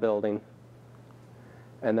 More of the building.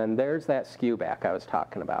 And then there's that skew back I was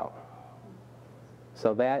talking about.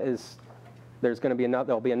 So that is, there's going to be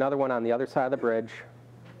there'll be another one on the other side of the bridge,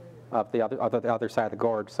 the other side of the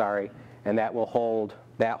gorge, sorry, and that will hold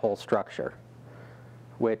that whole structure,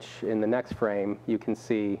 which in the next frame you can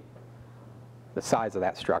see the size of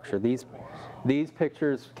that structure. These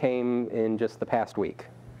pictures came in just the past week.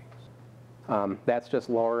 That's just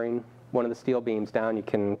lowering one of the steel beams down. You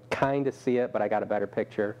can kind of see it, but I got a better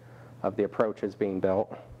picture of the approaches being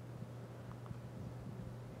built.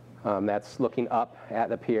 That's looking up at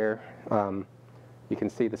the pier. You can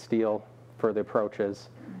see the steel for the approaches.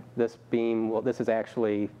 This beam, well, this is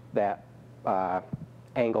actually that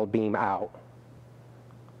angled beam out.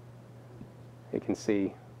 You can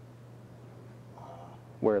see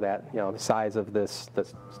where that, the size of this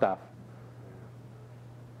stuff.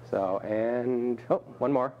 So, and, oh,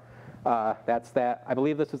 one more. That's that. I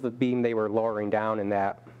believe this is the beam they were lowering down in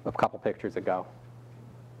that a couple pictures ago.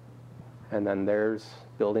 And then there's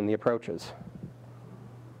building the approaches.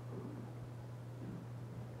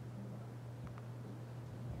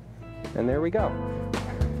 And there we go.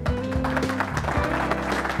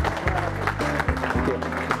 Thank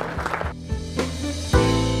you.